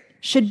Spirit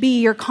should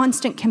be your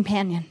constant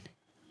companion.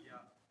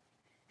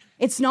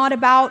 It's not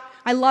about,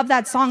 I love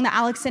that song that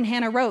Alex and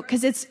Hannah wrote,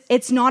 because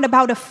it's not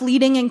about a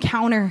fleeting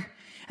encounter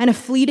and a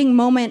fleeting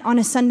moment on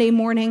a Sunday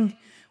morning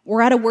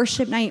or at a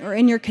worship night or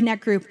in your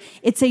connect group.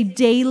 It's a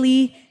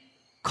daily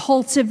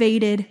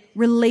cultivated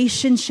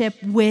relationship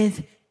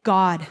with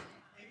God.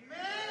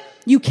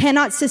 You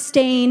cannot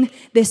sustain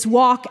this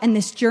walk and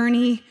this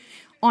journey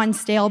on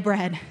stale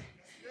bread.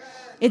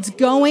 It's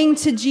going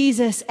to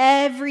Jesus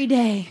every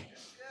day,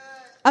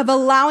 of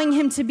allowing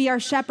him to be our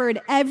shepherd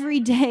every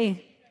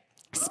day,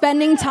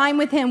 spending time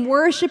with him,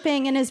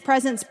 worshiping in his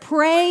presence,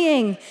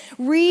 praying,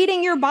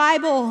 reading your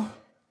Bible.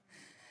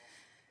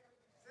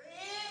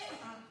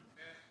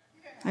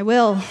 I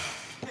will.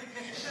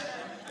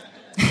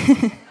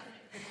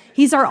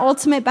 He's our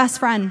ultimate best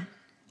friend,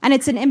 and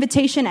it's an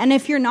invitation. And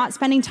if you're not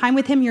spending time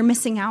with him, you're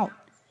missing out.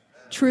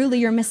 Truly,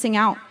 you're missing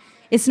out.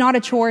 It's not a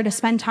chore to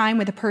spend time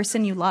with a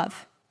person you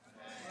love.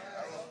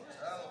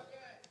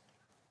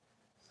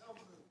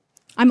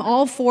 I'm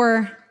all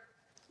for,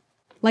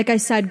 like I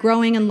said,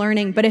 growing and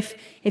learning. But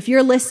if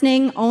you're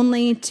listening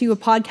only to a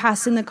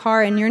podcast in the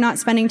car and you're not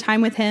spending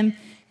time with him,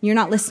 you're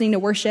not listening to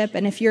worship,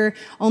 and if you're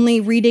only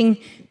reading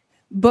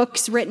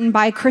books written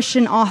by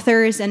Christian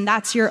authors and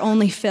that's your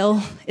only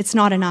fill, it's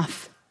not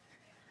enough.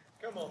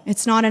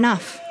 It's not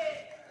enough.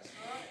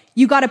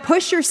 You got to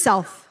push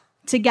yourself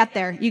to get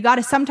there. You got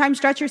to sometimes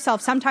stretch yourself.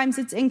 Sometimes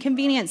it's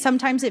inconvenient.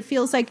 Sometimes it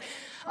feels like,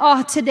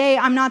 oh, today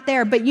I'm not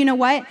there. But you know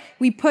what?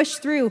 We push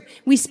through.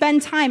 We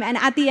spend time. And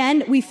at the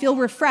end, we feel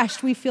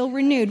refreshed. We feel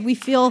renewed. We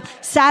feel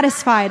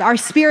satisfied. Our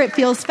spirit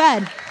feels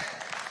fed.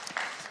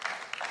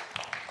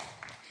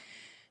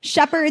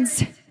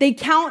 Shepherds, they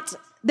count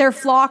their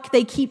flock.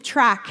 They keep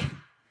track.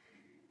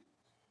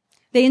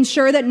 They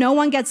ensure that no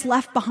one gets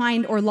left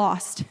behind or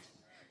lost.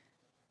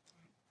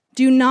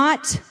 Do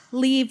not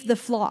leave the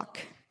flock.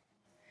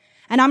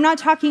 And I'm not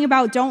talking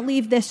about don't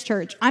leave this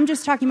church. I'm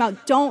just talking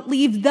about don't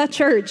leave the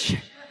church.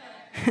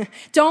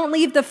 Don't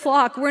leave the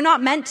flock. We're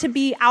not meant to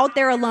be out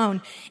there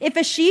alone. If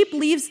a sheep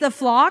leaves the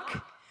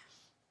flock,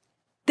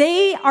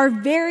 they are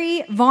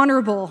very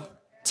vulnerable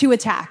to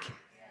attack.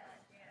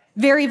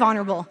 Very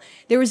vulnerable.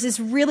 There was this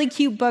really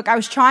cute book. I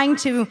was trying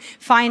to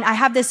find, I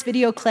have this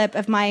video clip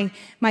of my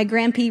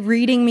grandpa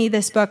reading me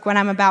this book when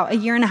I'm about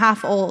 1.5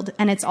 years old.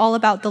 And it's all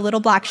about the little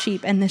black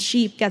sheep, and the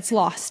sheep gets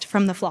lost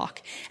from the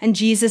flock. And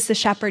Jesus, the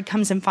shepherd,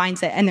 comes and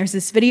finds it. And there's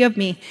this video of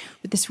me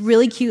with this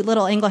really cute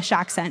little English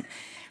accent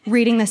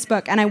reading this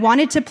book. And I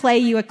wanted to play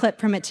you a clip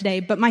from it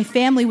today, but my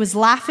family was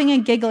laughing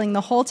and giggling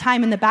the whole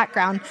time in the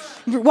background,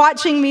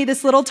 watching me,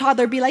 this little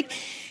toddler, be like,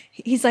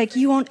 he's like,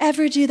 you won't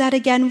ever do that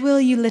again,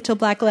 will you, little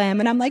black lamb?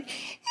 And I'm like,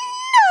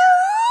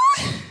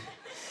 no,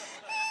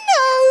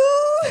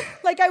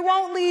 like I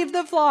won't leave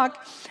the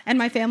flock. And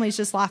my family's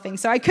just laughing,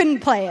 so I couldn't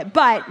play it.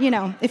 But,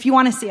 if you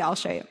want to see, I'll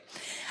show you.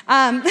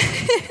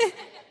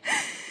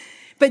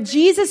 But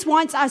Jesus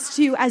wants us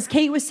to, as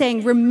Kate was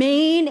saying,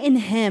 remain in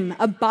him,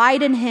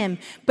 abide in him,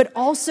 but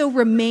also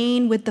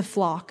remain with the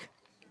flock.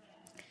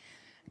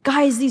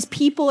 Guys, these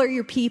people are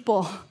your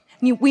people.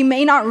 We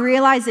may not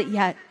realize it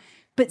yet,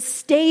 but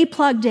stay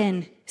plugged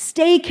in,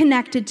 stay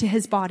connected to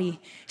his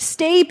body,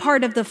 stay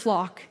part of the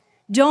flock.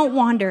 Don't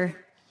wander,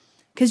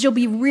 because you'll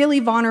be really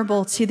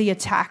vulnerable to the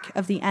attack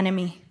of the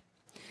enemy.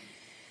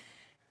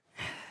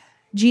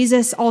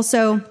 Jesus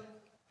also,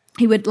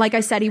 he would, like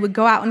I said, he would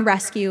go out and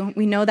rescue.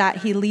 We know that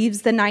he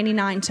leaves the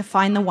 99 to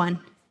find the one.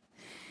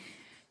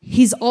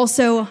 He's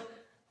also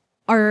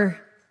our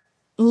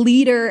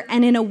leader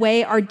and in a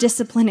way our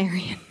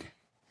disciplinarian.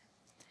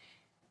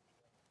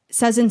 It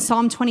says in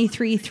Psalm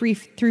 23,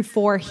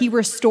 3-4, he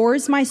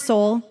restores my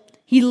soul.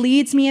 He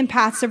leads me in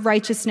paths of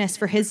righteousness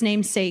for his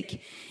name's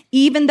sake.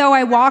 Even though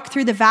I walk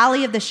through the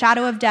valley of the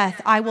shadow of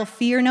death, I will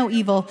fear no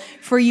evil,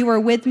 for you are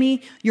with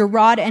me, your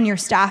rod and your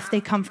staff,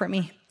 they comfort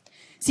me.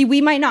 See,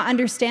 we might not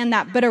understand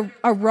that, but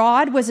a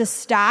rod was a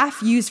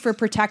staff used for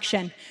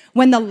protection.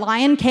 When the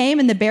lion came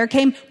and the bear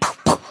came,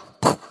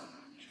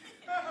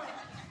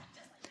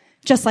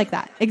 just like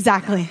that,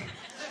 exactly.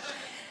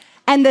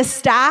 And the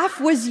staff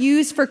was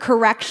used for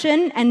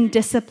correction and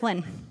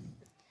discipline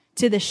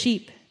to the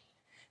sheep.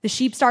 The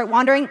sheep start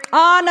wandering.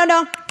 Oh,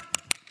 no.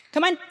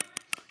 Come on.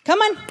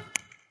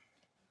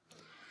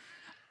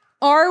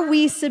 Are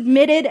we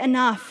submitted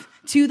enough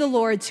to the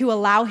Lord to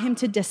allow him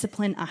to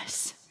discipline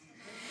us?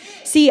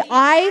 See,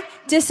 I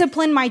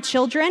discipline my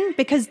children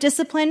because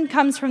discipline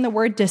comes from the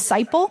word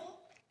disciple.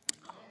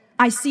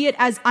 I see it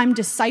as I'm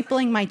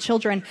discipling my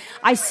children.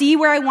 I see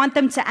where I want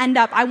them to end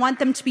up. I want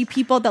them to be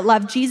people that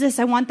love Jesus.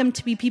 I want them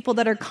to be people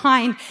that are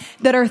kind,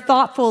 that are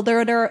thoughtful,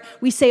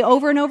 we say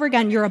over and over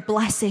again, you're a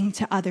blessing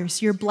to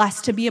others. You're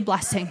blessed to be a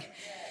blessing.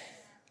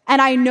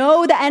 And I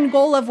know the end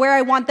goal of where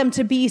I want them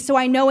to be. So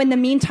I know in the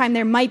meantime,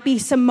 there might be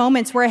some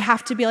moments where I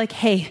have to be like,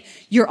 hey,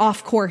 you're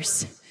off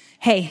course.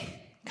 Hey,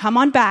 come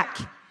on back.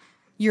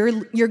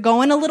 You're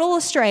going a little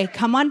astray.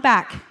 Come on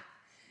back.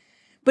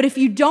 But if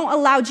you don't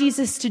allow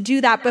Jesus to do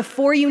that,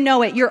 before you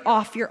know it, you're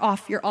off.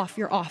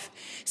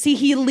 See,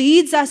 he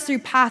leads us through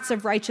paths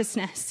of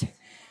righteousness.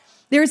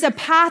 There's a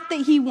path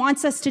that he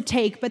wants us to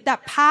take, but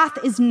that path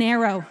is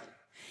narrow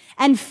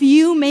and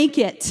few make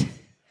it.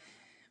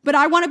 But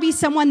I want to be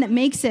someone that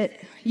makes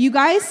it. You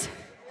guys,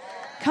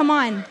 come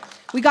on.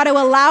 We got to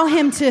allow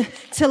him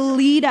to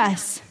lead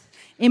us.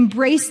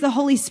 Embrace the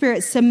Holy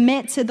Spirit.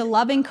 Submit to the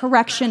loving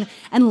correction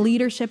and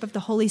leadership of the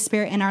Holy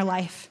Spirit in our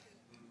life.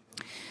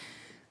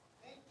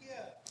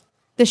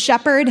 The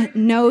shepherd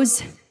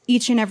knows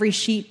each and every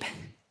sheep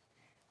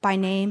by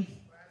name.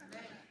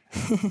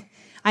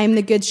 I am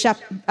the good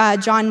shepherd.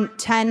 John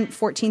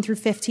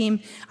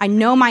 10:14-15. I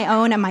know my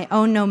own and my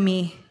own know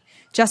me.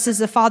 Just as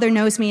the Father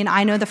knows me and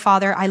I know the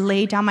Father, I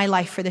lay down my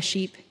life for the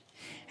sheep.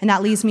 And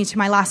that leads me to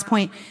my last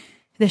point.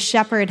 The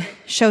shepherd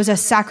shows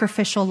us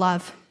sacrificial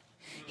love.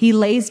 He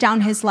lays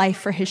down his life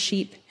for his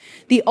sheep.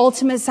 The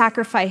ultimate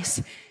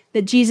sacrifice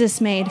that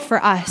Jesus made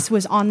for us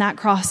was on that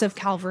cross of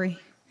Calvary.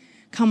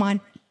 Come on.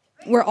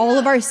 Where all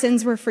of our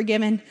sins were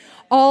forgiven.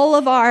 All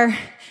of our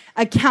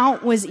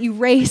account was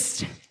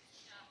erased.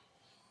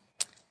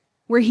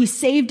 Where he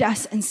saved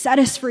us and set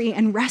us free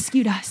and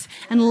rescued us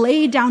and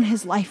laid down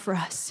his life for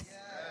us.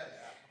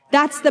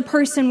 That's the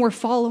person we're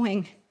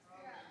following.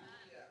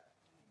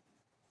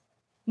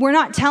 We're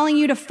not telling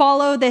you to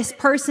follow this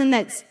person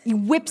that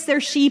whips their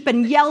sheep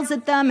and yells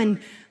at them and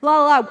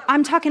la la la.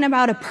 I'm talking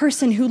about a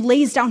person who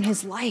lays down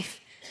his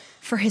life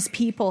for his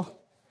people,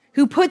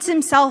 who puts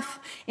himself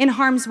in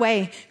harm's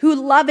way, who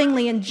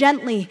lovingly and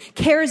gently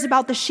cares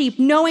about the sheep,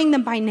 knowing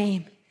them by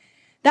name.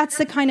 That's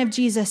the kind of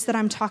Jesus that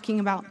I'm talking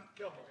about.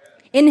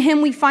 In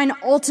him, we find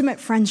ultimate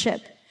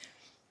friendship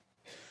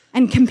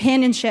and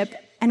companionship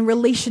and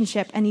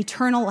relationship and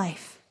eternal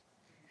life.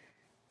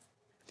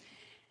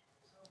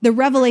 The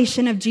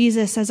revelation of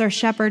Jesus as our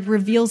shepherd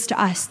reveals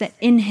to us that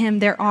in him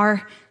there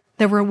are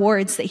the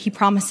rewards that he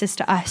promises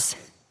to us.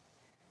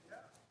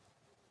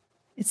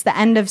 It's the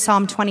end of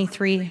Psalm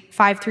 23,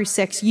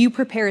 5-6. You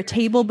prepare a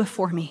table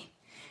before me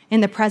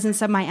in the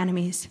presence of my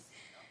enemies.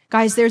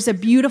 Guys, there's a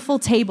beautiful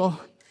table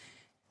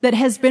that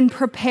has been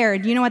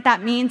prepared. You know what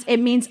that means? It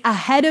means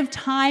ahead of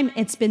time,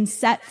 it's been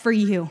set for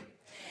you.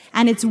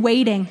 And it's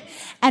waiting.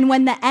 And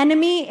when the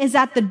enemy is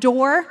at the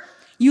door,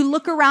 you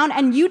look around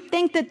and you'd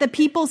think that the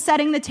people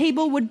setting the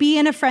table would be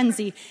in a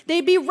frenzy.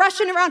 They'd be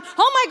rushing around.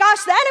 Oh my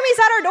gosh, the enemy's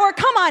at our door.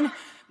 Come on.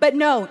 But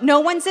no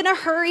one's in a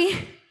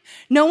hurry.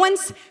 No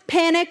one's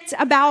panicked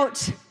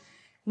about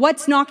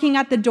what's knocking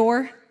at the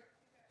door.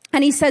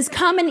 And he says,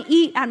 come and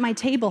eat at my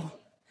table.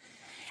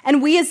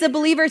 And we as the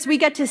believers, we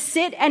get to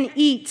sit and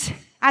eat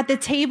at the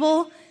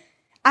table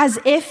as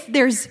if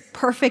there's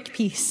perfect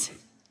peace.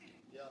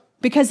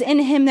 Because in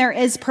him there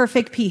is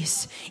perfect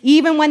peace.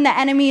 Even when the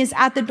enemy is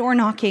at the door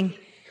knocking,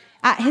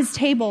 at his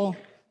table,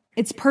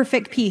 it's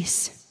perfect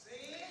peace.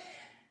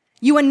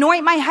 You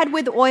anoint my head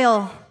with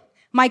oil,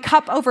 my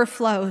cup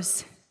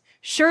overflows.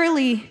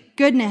 Surely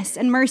goodness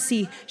and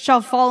mercy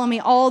shall follow me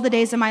all the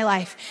days of my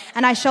life,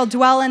 and I shall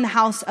dwell in the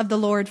house of the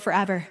Lord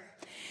forever.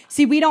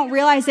 See, we don't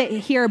realize it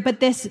here, but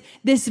this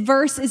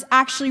verse is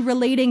actually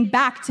relating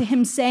back to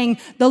him saying,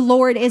 the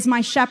Lord is my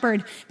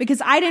shepherd.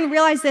 Because I didn't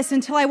realize this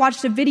until I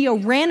watched a video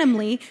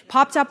randomly,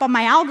 popped up on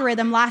my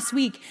algorithm last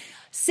week,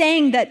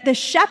 saying that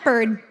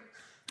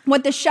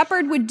what the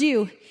shepherd would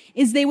do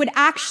is they would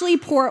actually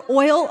pour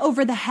oil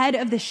over the head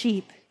of the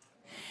sheep.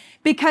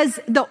 Because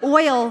the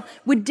oil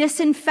would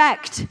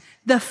disinfect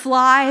the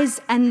flies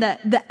and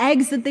the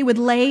eggs that they would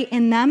lay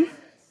in them.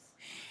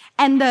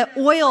 And the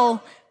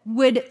oil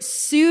would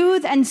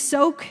soothe and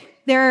soak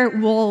their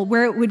wool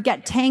where it would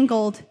get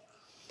tangled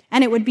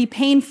and it would be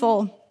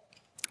painful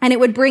and it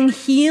would bring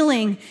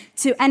healing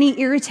to any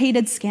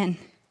irritated skin.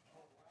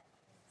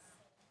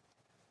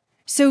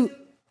 So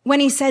when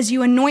he says,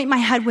 you anoint my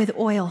head with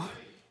oil,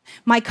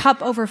 my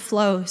cup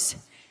overflows,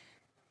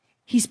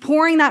 he's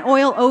pouring that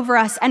oil over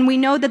us. And we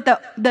know that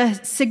the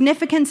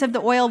significance of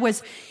the oil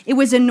was, it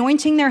was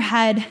anointing their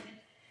head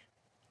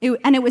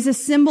and it was a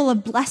symbol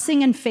of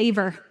blessing and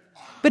favor.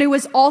 But it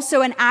was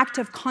also an act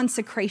of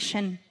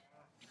consecration.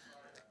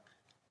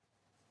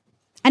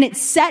 And it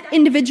set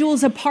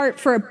individuals apart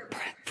for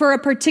a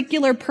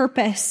particular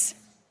purpose.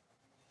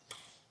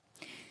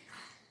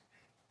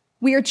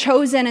 We are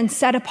chosen and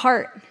set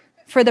apart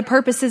for the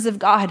purposes of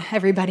God,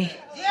 everybody.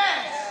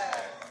 Yes!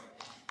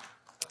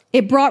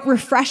 It brought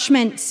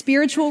refreshment,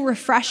 spiritual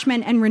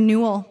refreshment and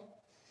renewal.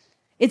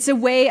 It's a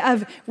way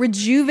of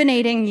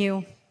rejuvenating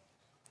you,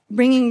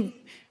 bringing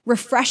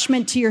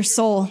refreshment to your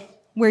soul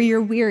where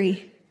you're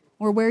weary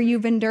or where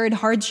you've endured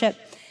hardship.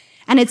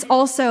 And it's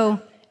also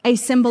a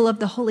symbol of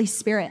the Holy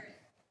Spirit.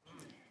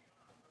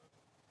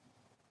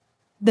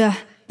 The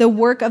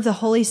work of the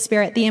Holy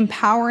Spirit, the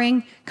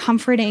empowering,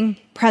 comforting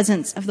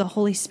presence of the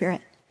Holy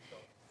Spirit.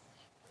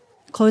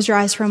 Close your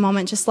eyes for a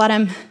moment. Just let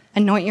him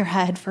anoint your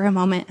head for a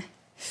moment.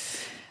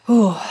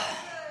 Ooh.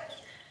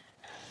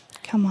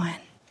 Come on.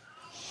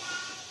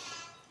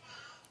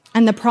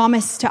 And the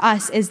promise to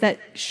us is that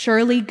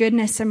surely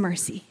goodness and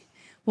mercy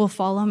will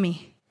follow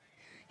me.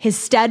 His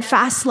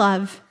steadfast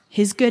love,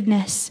 his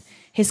goodness,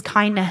 his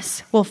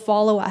kindness will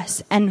follow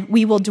us, and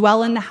we will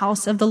dwell in the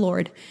house of the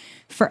Lord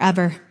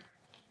forever.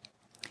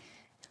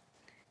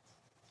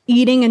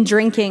 Eating and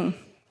drinking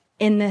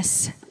in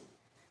this,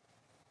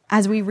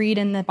 as we read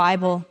in the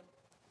Bible,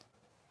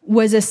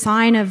 was a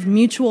sign of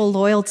mutual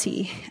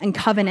loyalty and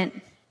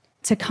covenant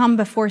to come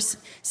before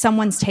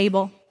someone's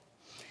table.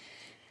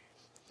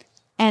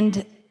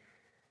 And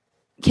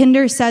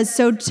Kinder says,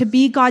 so to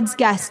be God's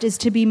guest is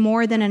to be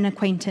more than an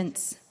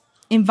acquaintance.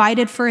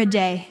 Invited for a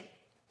day,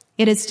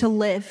 it is to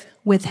live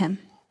with him.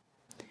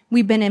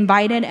 We've been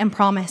invited and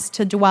promised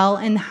to dwell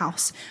in the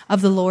house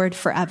of the Lord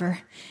forever.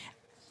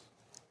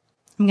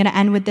 I'm going to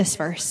end with this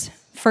verse.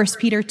 1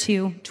 Peter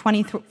 2,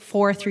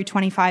 24 through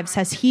 25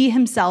 says, he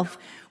himself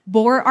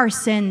bore our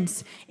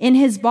sins in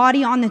his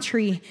body on the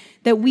tree,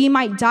 that we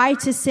might die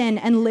to sin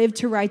and live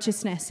to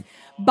righteousness.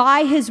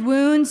 By his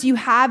wounds you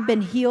have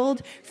been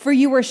healed, for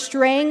you were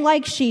straying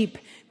like sheep,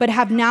 but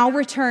have now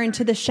returned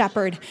to the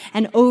shepherd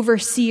and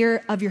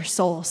overseer of your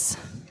souls.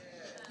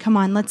 Come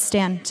on, let's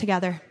stand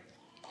together.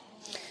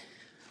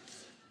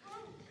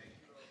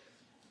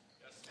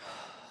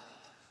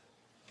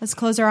 Let's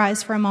close our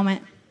eyes for a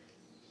moment.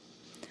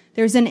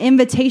 There's an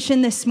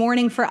invitation this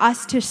morning for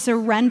us to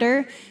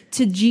surrender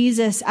to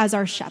Jesus as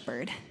our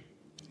shepherd.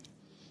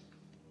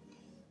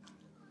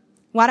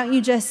 Why don't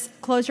you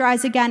just close your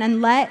eyes again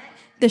and let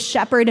the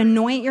shepherd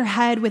anoint your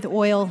head with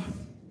oil.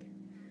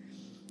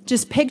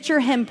 Just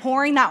picture him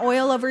pouring that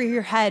oil over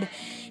your head.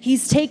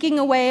 He's taking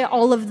away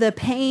all of the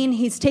pain.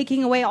 He's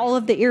taking away all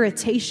of the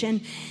irritation.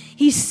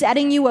 He's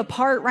setting you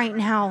apart right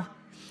now.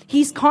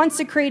 He's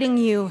consecrating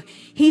you.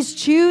 He's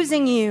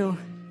choosing you.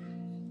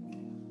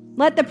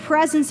 Let the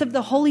presence of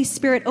the Holy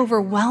Spirit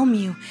overwhelm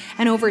you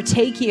and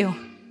overtake you.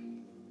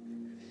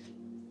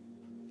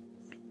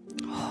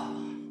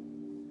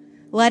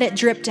 Let it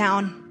drip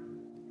down.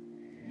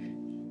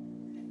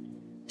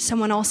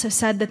 Someone also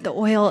said that the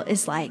oil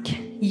is like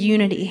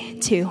unity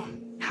too.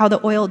 How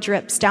the oil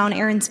drips down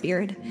Aaron's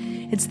beard.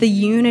 It's the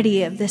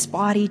unity of this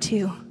body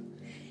too.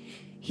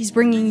 He's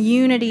bringing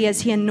unity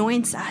as he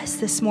anoints us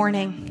this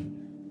morning.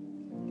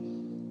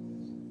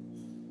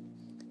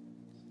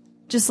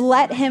 Just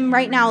let him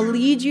right now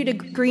lead you to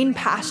green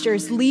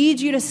pastures, lead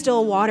you to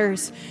still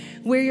waters,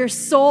 where your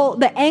soul,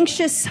 the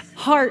anxious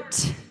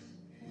heart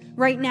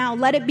right now,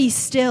 let it be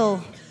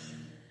still.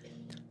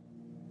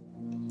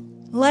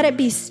 Let it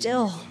be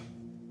still.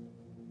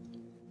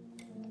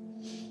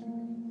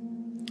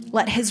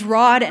 Let his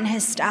rod and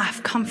his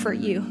staff comfort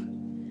you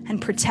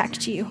and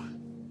protect you.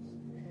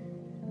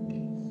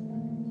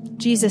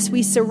 Jesus,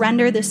 we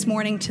surrender this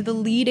morning to the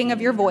leading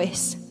of your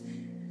voice.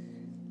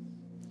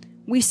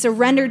 We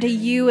surrender to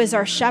you as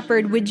our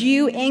shepherd. Would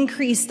you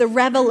increase the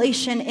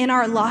revelation in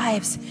our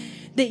lives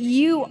that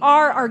you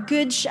are our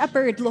good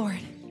shepherd, Lord?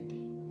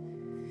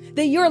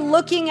 That you're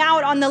looking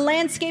out on the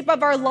landscape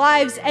of our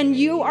lives and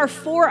you are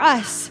for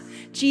us,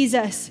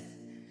 Jesus.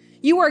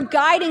 You are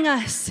guiding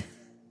us.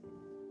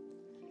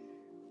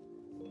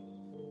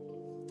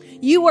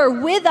 You are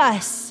with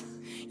us.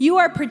 You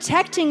are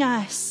protecting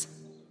us.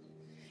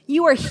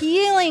 You are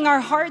healing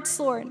our hearts,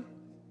 Lord.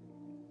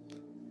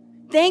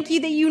 Thank you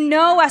that you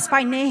know us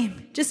by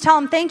name. Just tell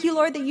him, thank you,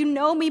 Lord, that you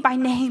know me by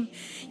name.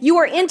 You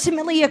are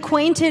intimately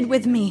acquainted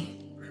with me.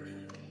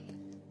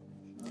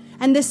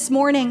 And this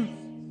morning,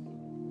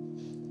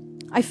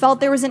 I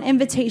felt there was an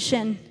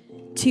invitation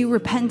to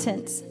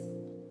repentance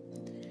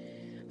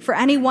for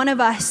any one of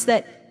us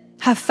that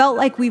have felt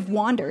like we've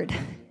wandered.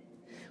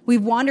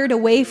 We've wandered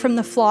away from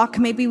the flock.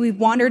 Maybe we've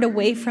wandered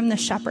away from the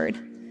shepherd.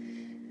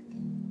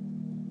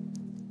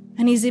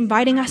 And he's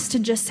inviting us to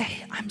just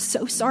say, I'm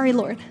so sorry,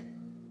 Lord,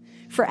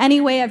 for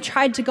any way I've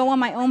tried to go on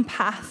my own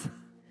path,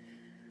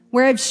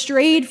 where I've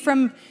strayed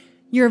from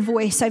your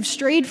voice, I've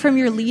strayed from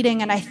your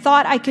leading, and I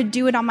thought I could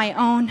do it on my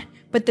own,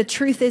 but the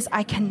truth is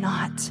I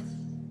cannot.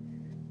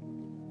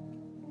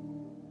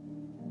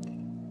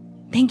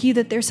 Thank you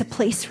that there's a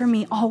place for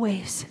me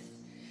always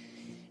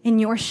in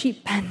your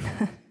sheep pen.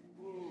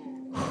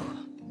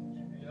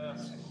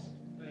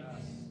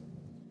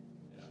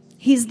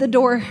 He's the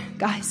door,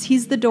 guys.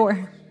 He's the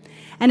door.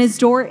 And his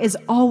door is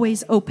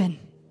always open.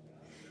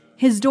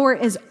 His door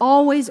is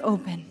always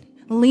open.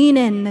 Lean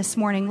in this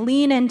morning.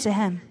 Lean into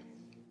him.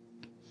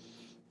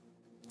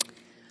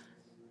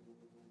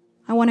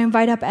 I want to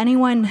invite up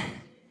anyone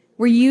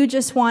where you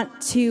just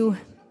want to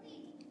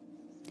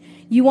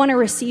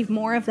receive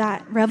more of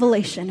that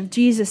revelation of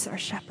Jesus, our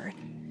shepherd.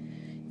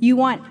 You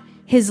want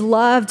his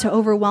love to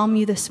overwhelm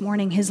you this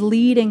morning, his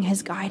leading,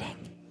 his guiding.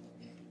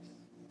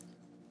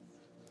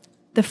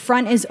 The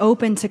front is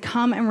open to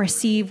come and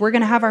receive. We're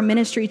going to have our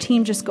ministry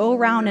team just go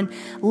around and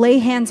lay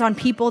hands on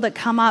people that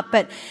come up.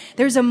 But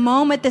there's a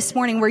moment this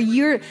morning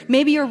where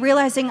maybe you're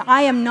realizing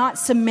I am not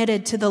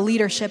submitted to the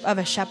leadership of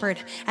a shepherd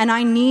and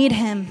I need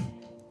him.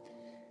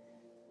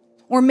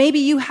 Or maybe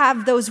you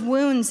have those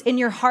wounds in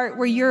your heart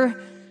where you're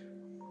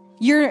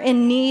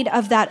in need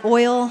of that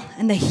oil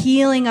and the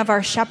healing of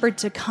our shepherd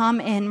to come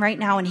in right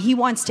now. And he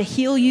wants to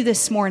heal you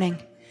this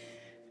morning.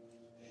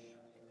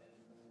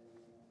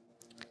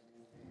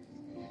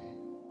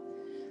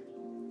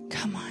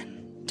 Come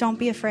on. Don't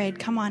be afraid.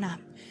 Come on up.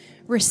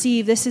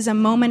 Receive. This is a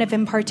moment of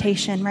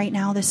impartation right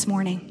now this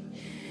morning.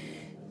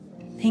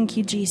 Thank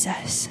you,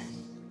 Jesus.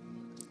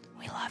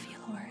 We love you,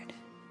 Lord.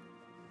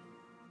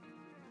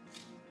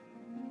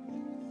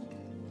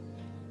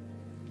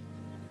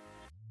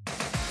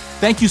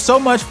 Thank you so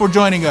much for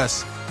joining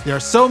us. There are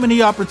so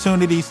many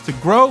opportunities to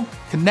grow,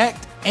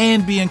 connect,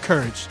 and be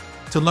encouraged.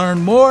 To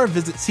learn more,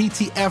 visit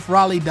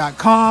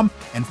ctfraleigh.com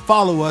and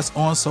follow us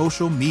on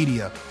social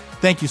media.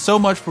 Thank you so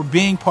much for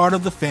being part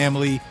of the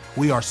family.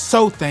 We are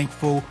so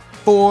thankful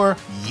for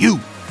you.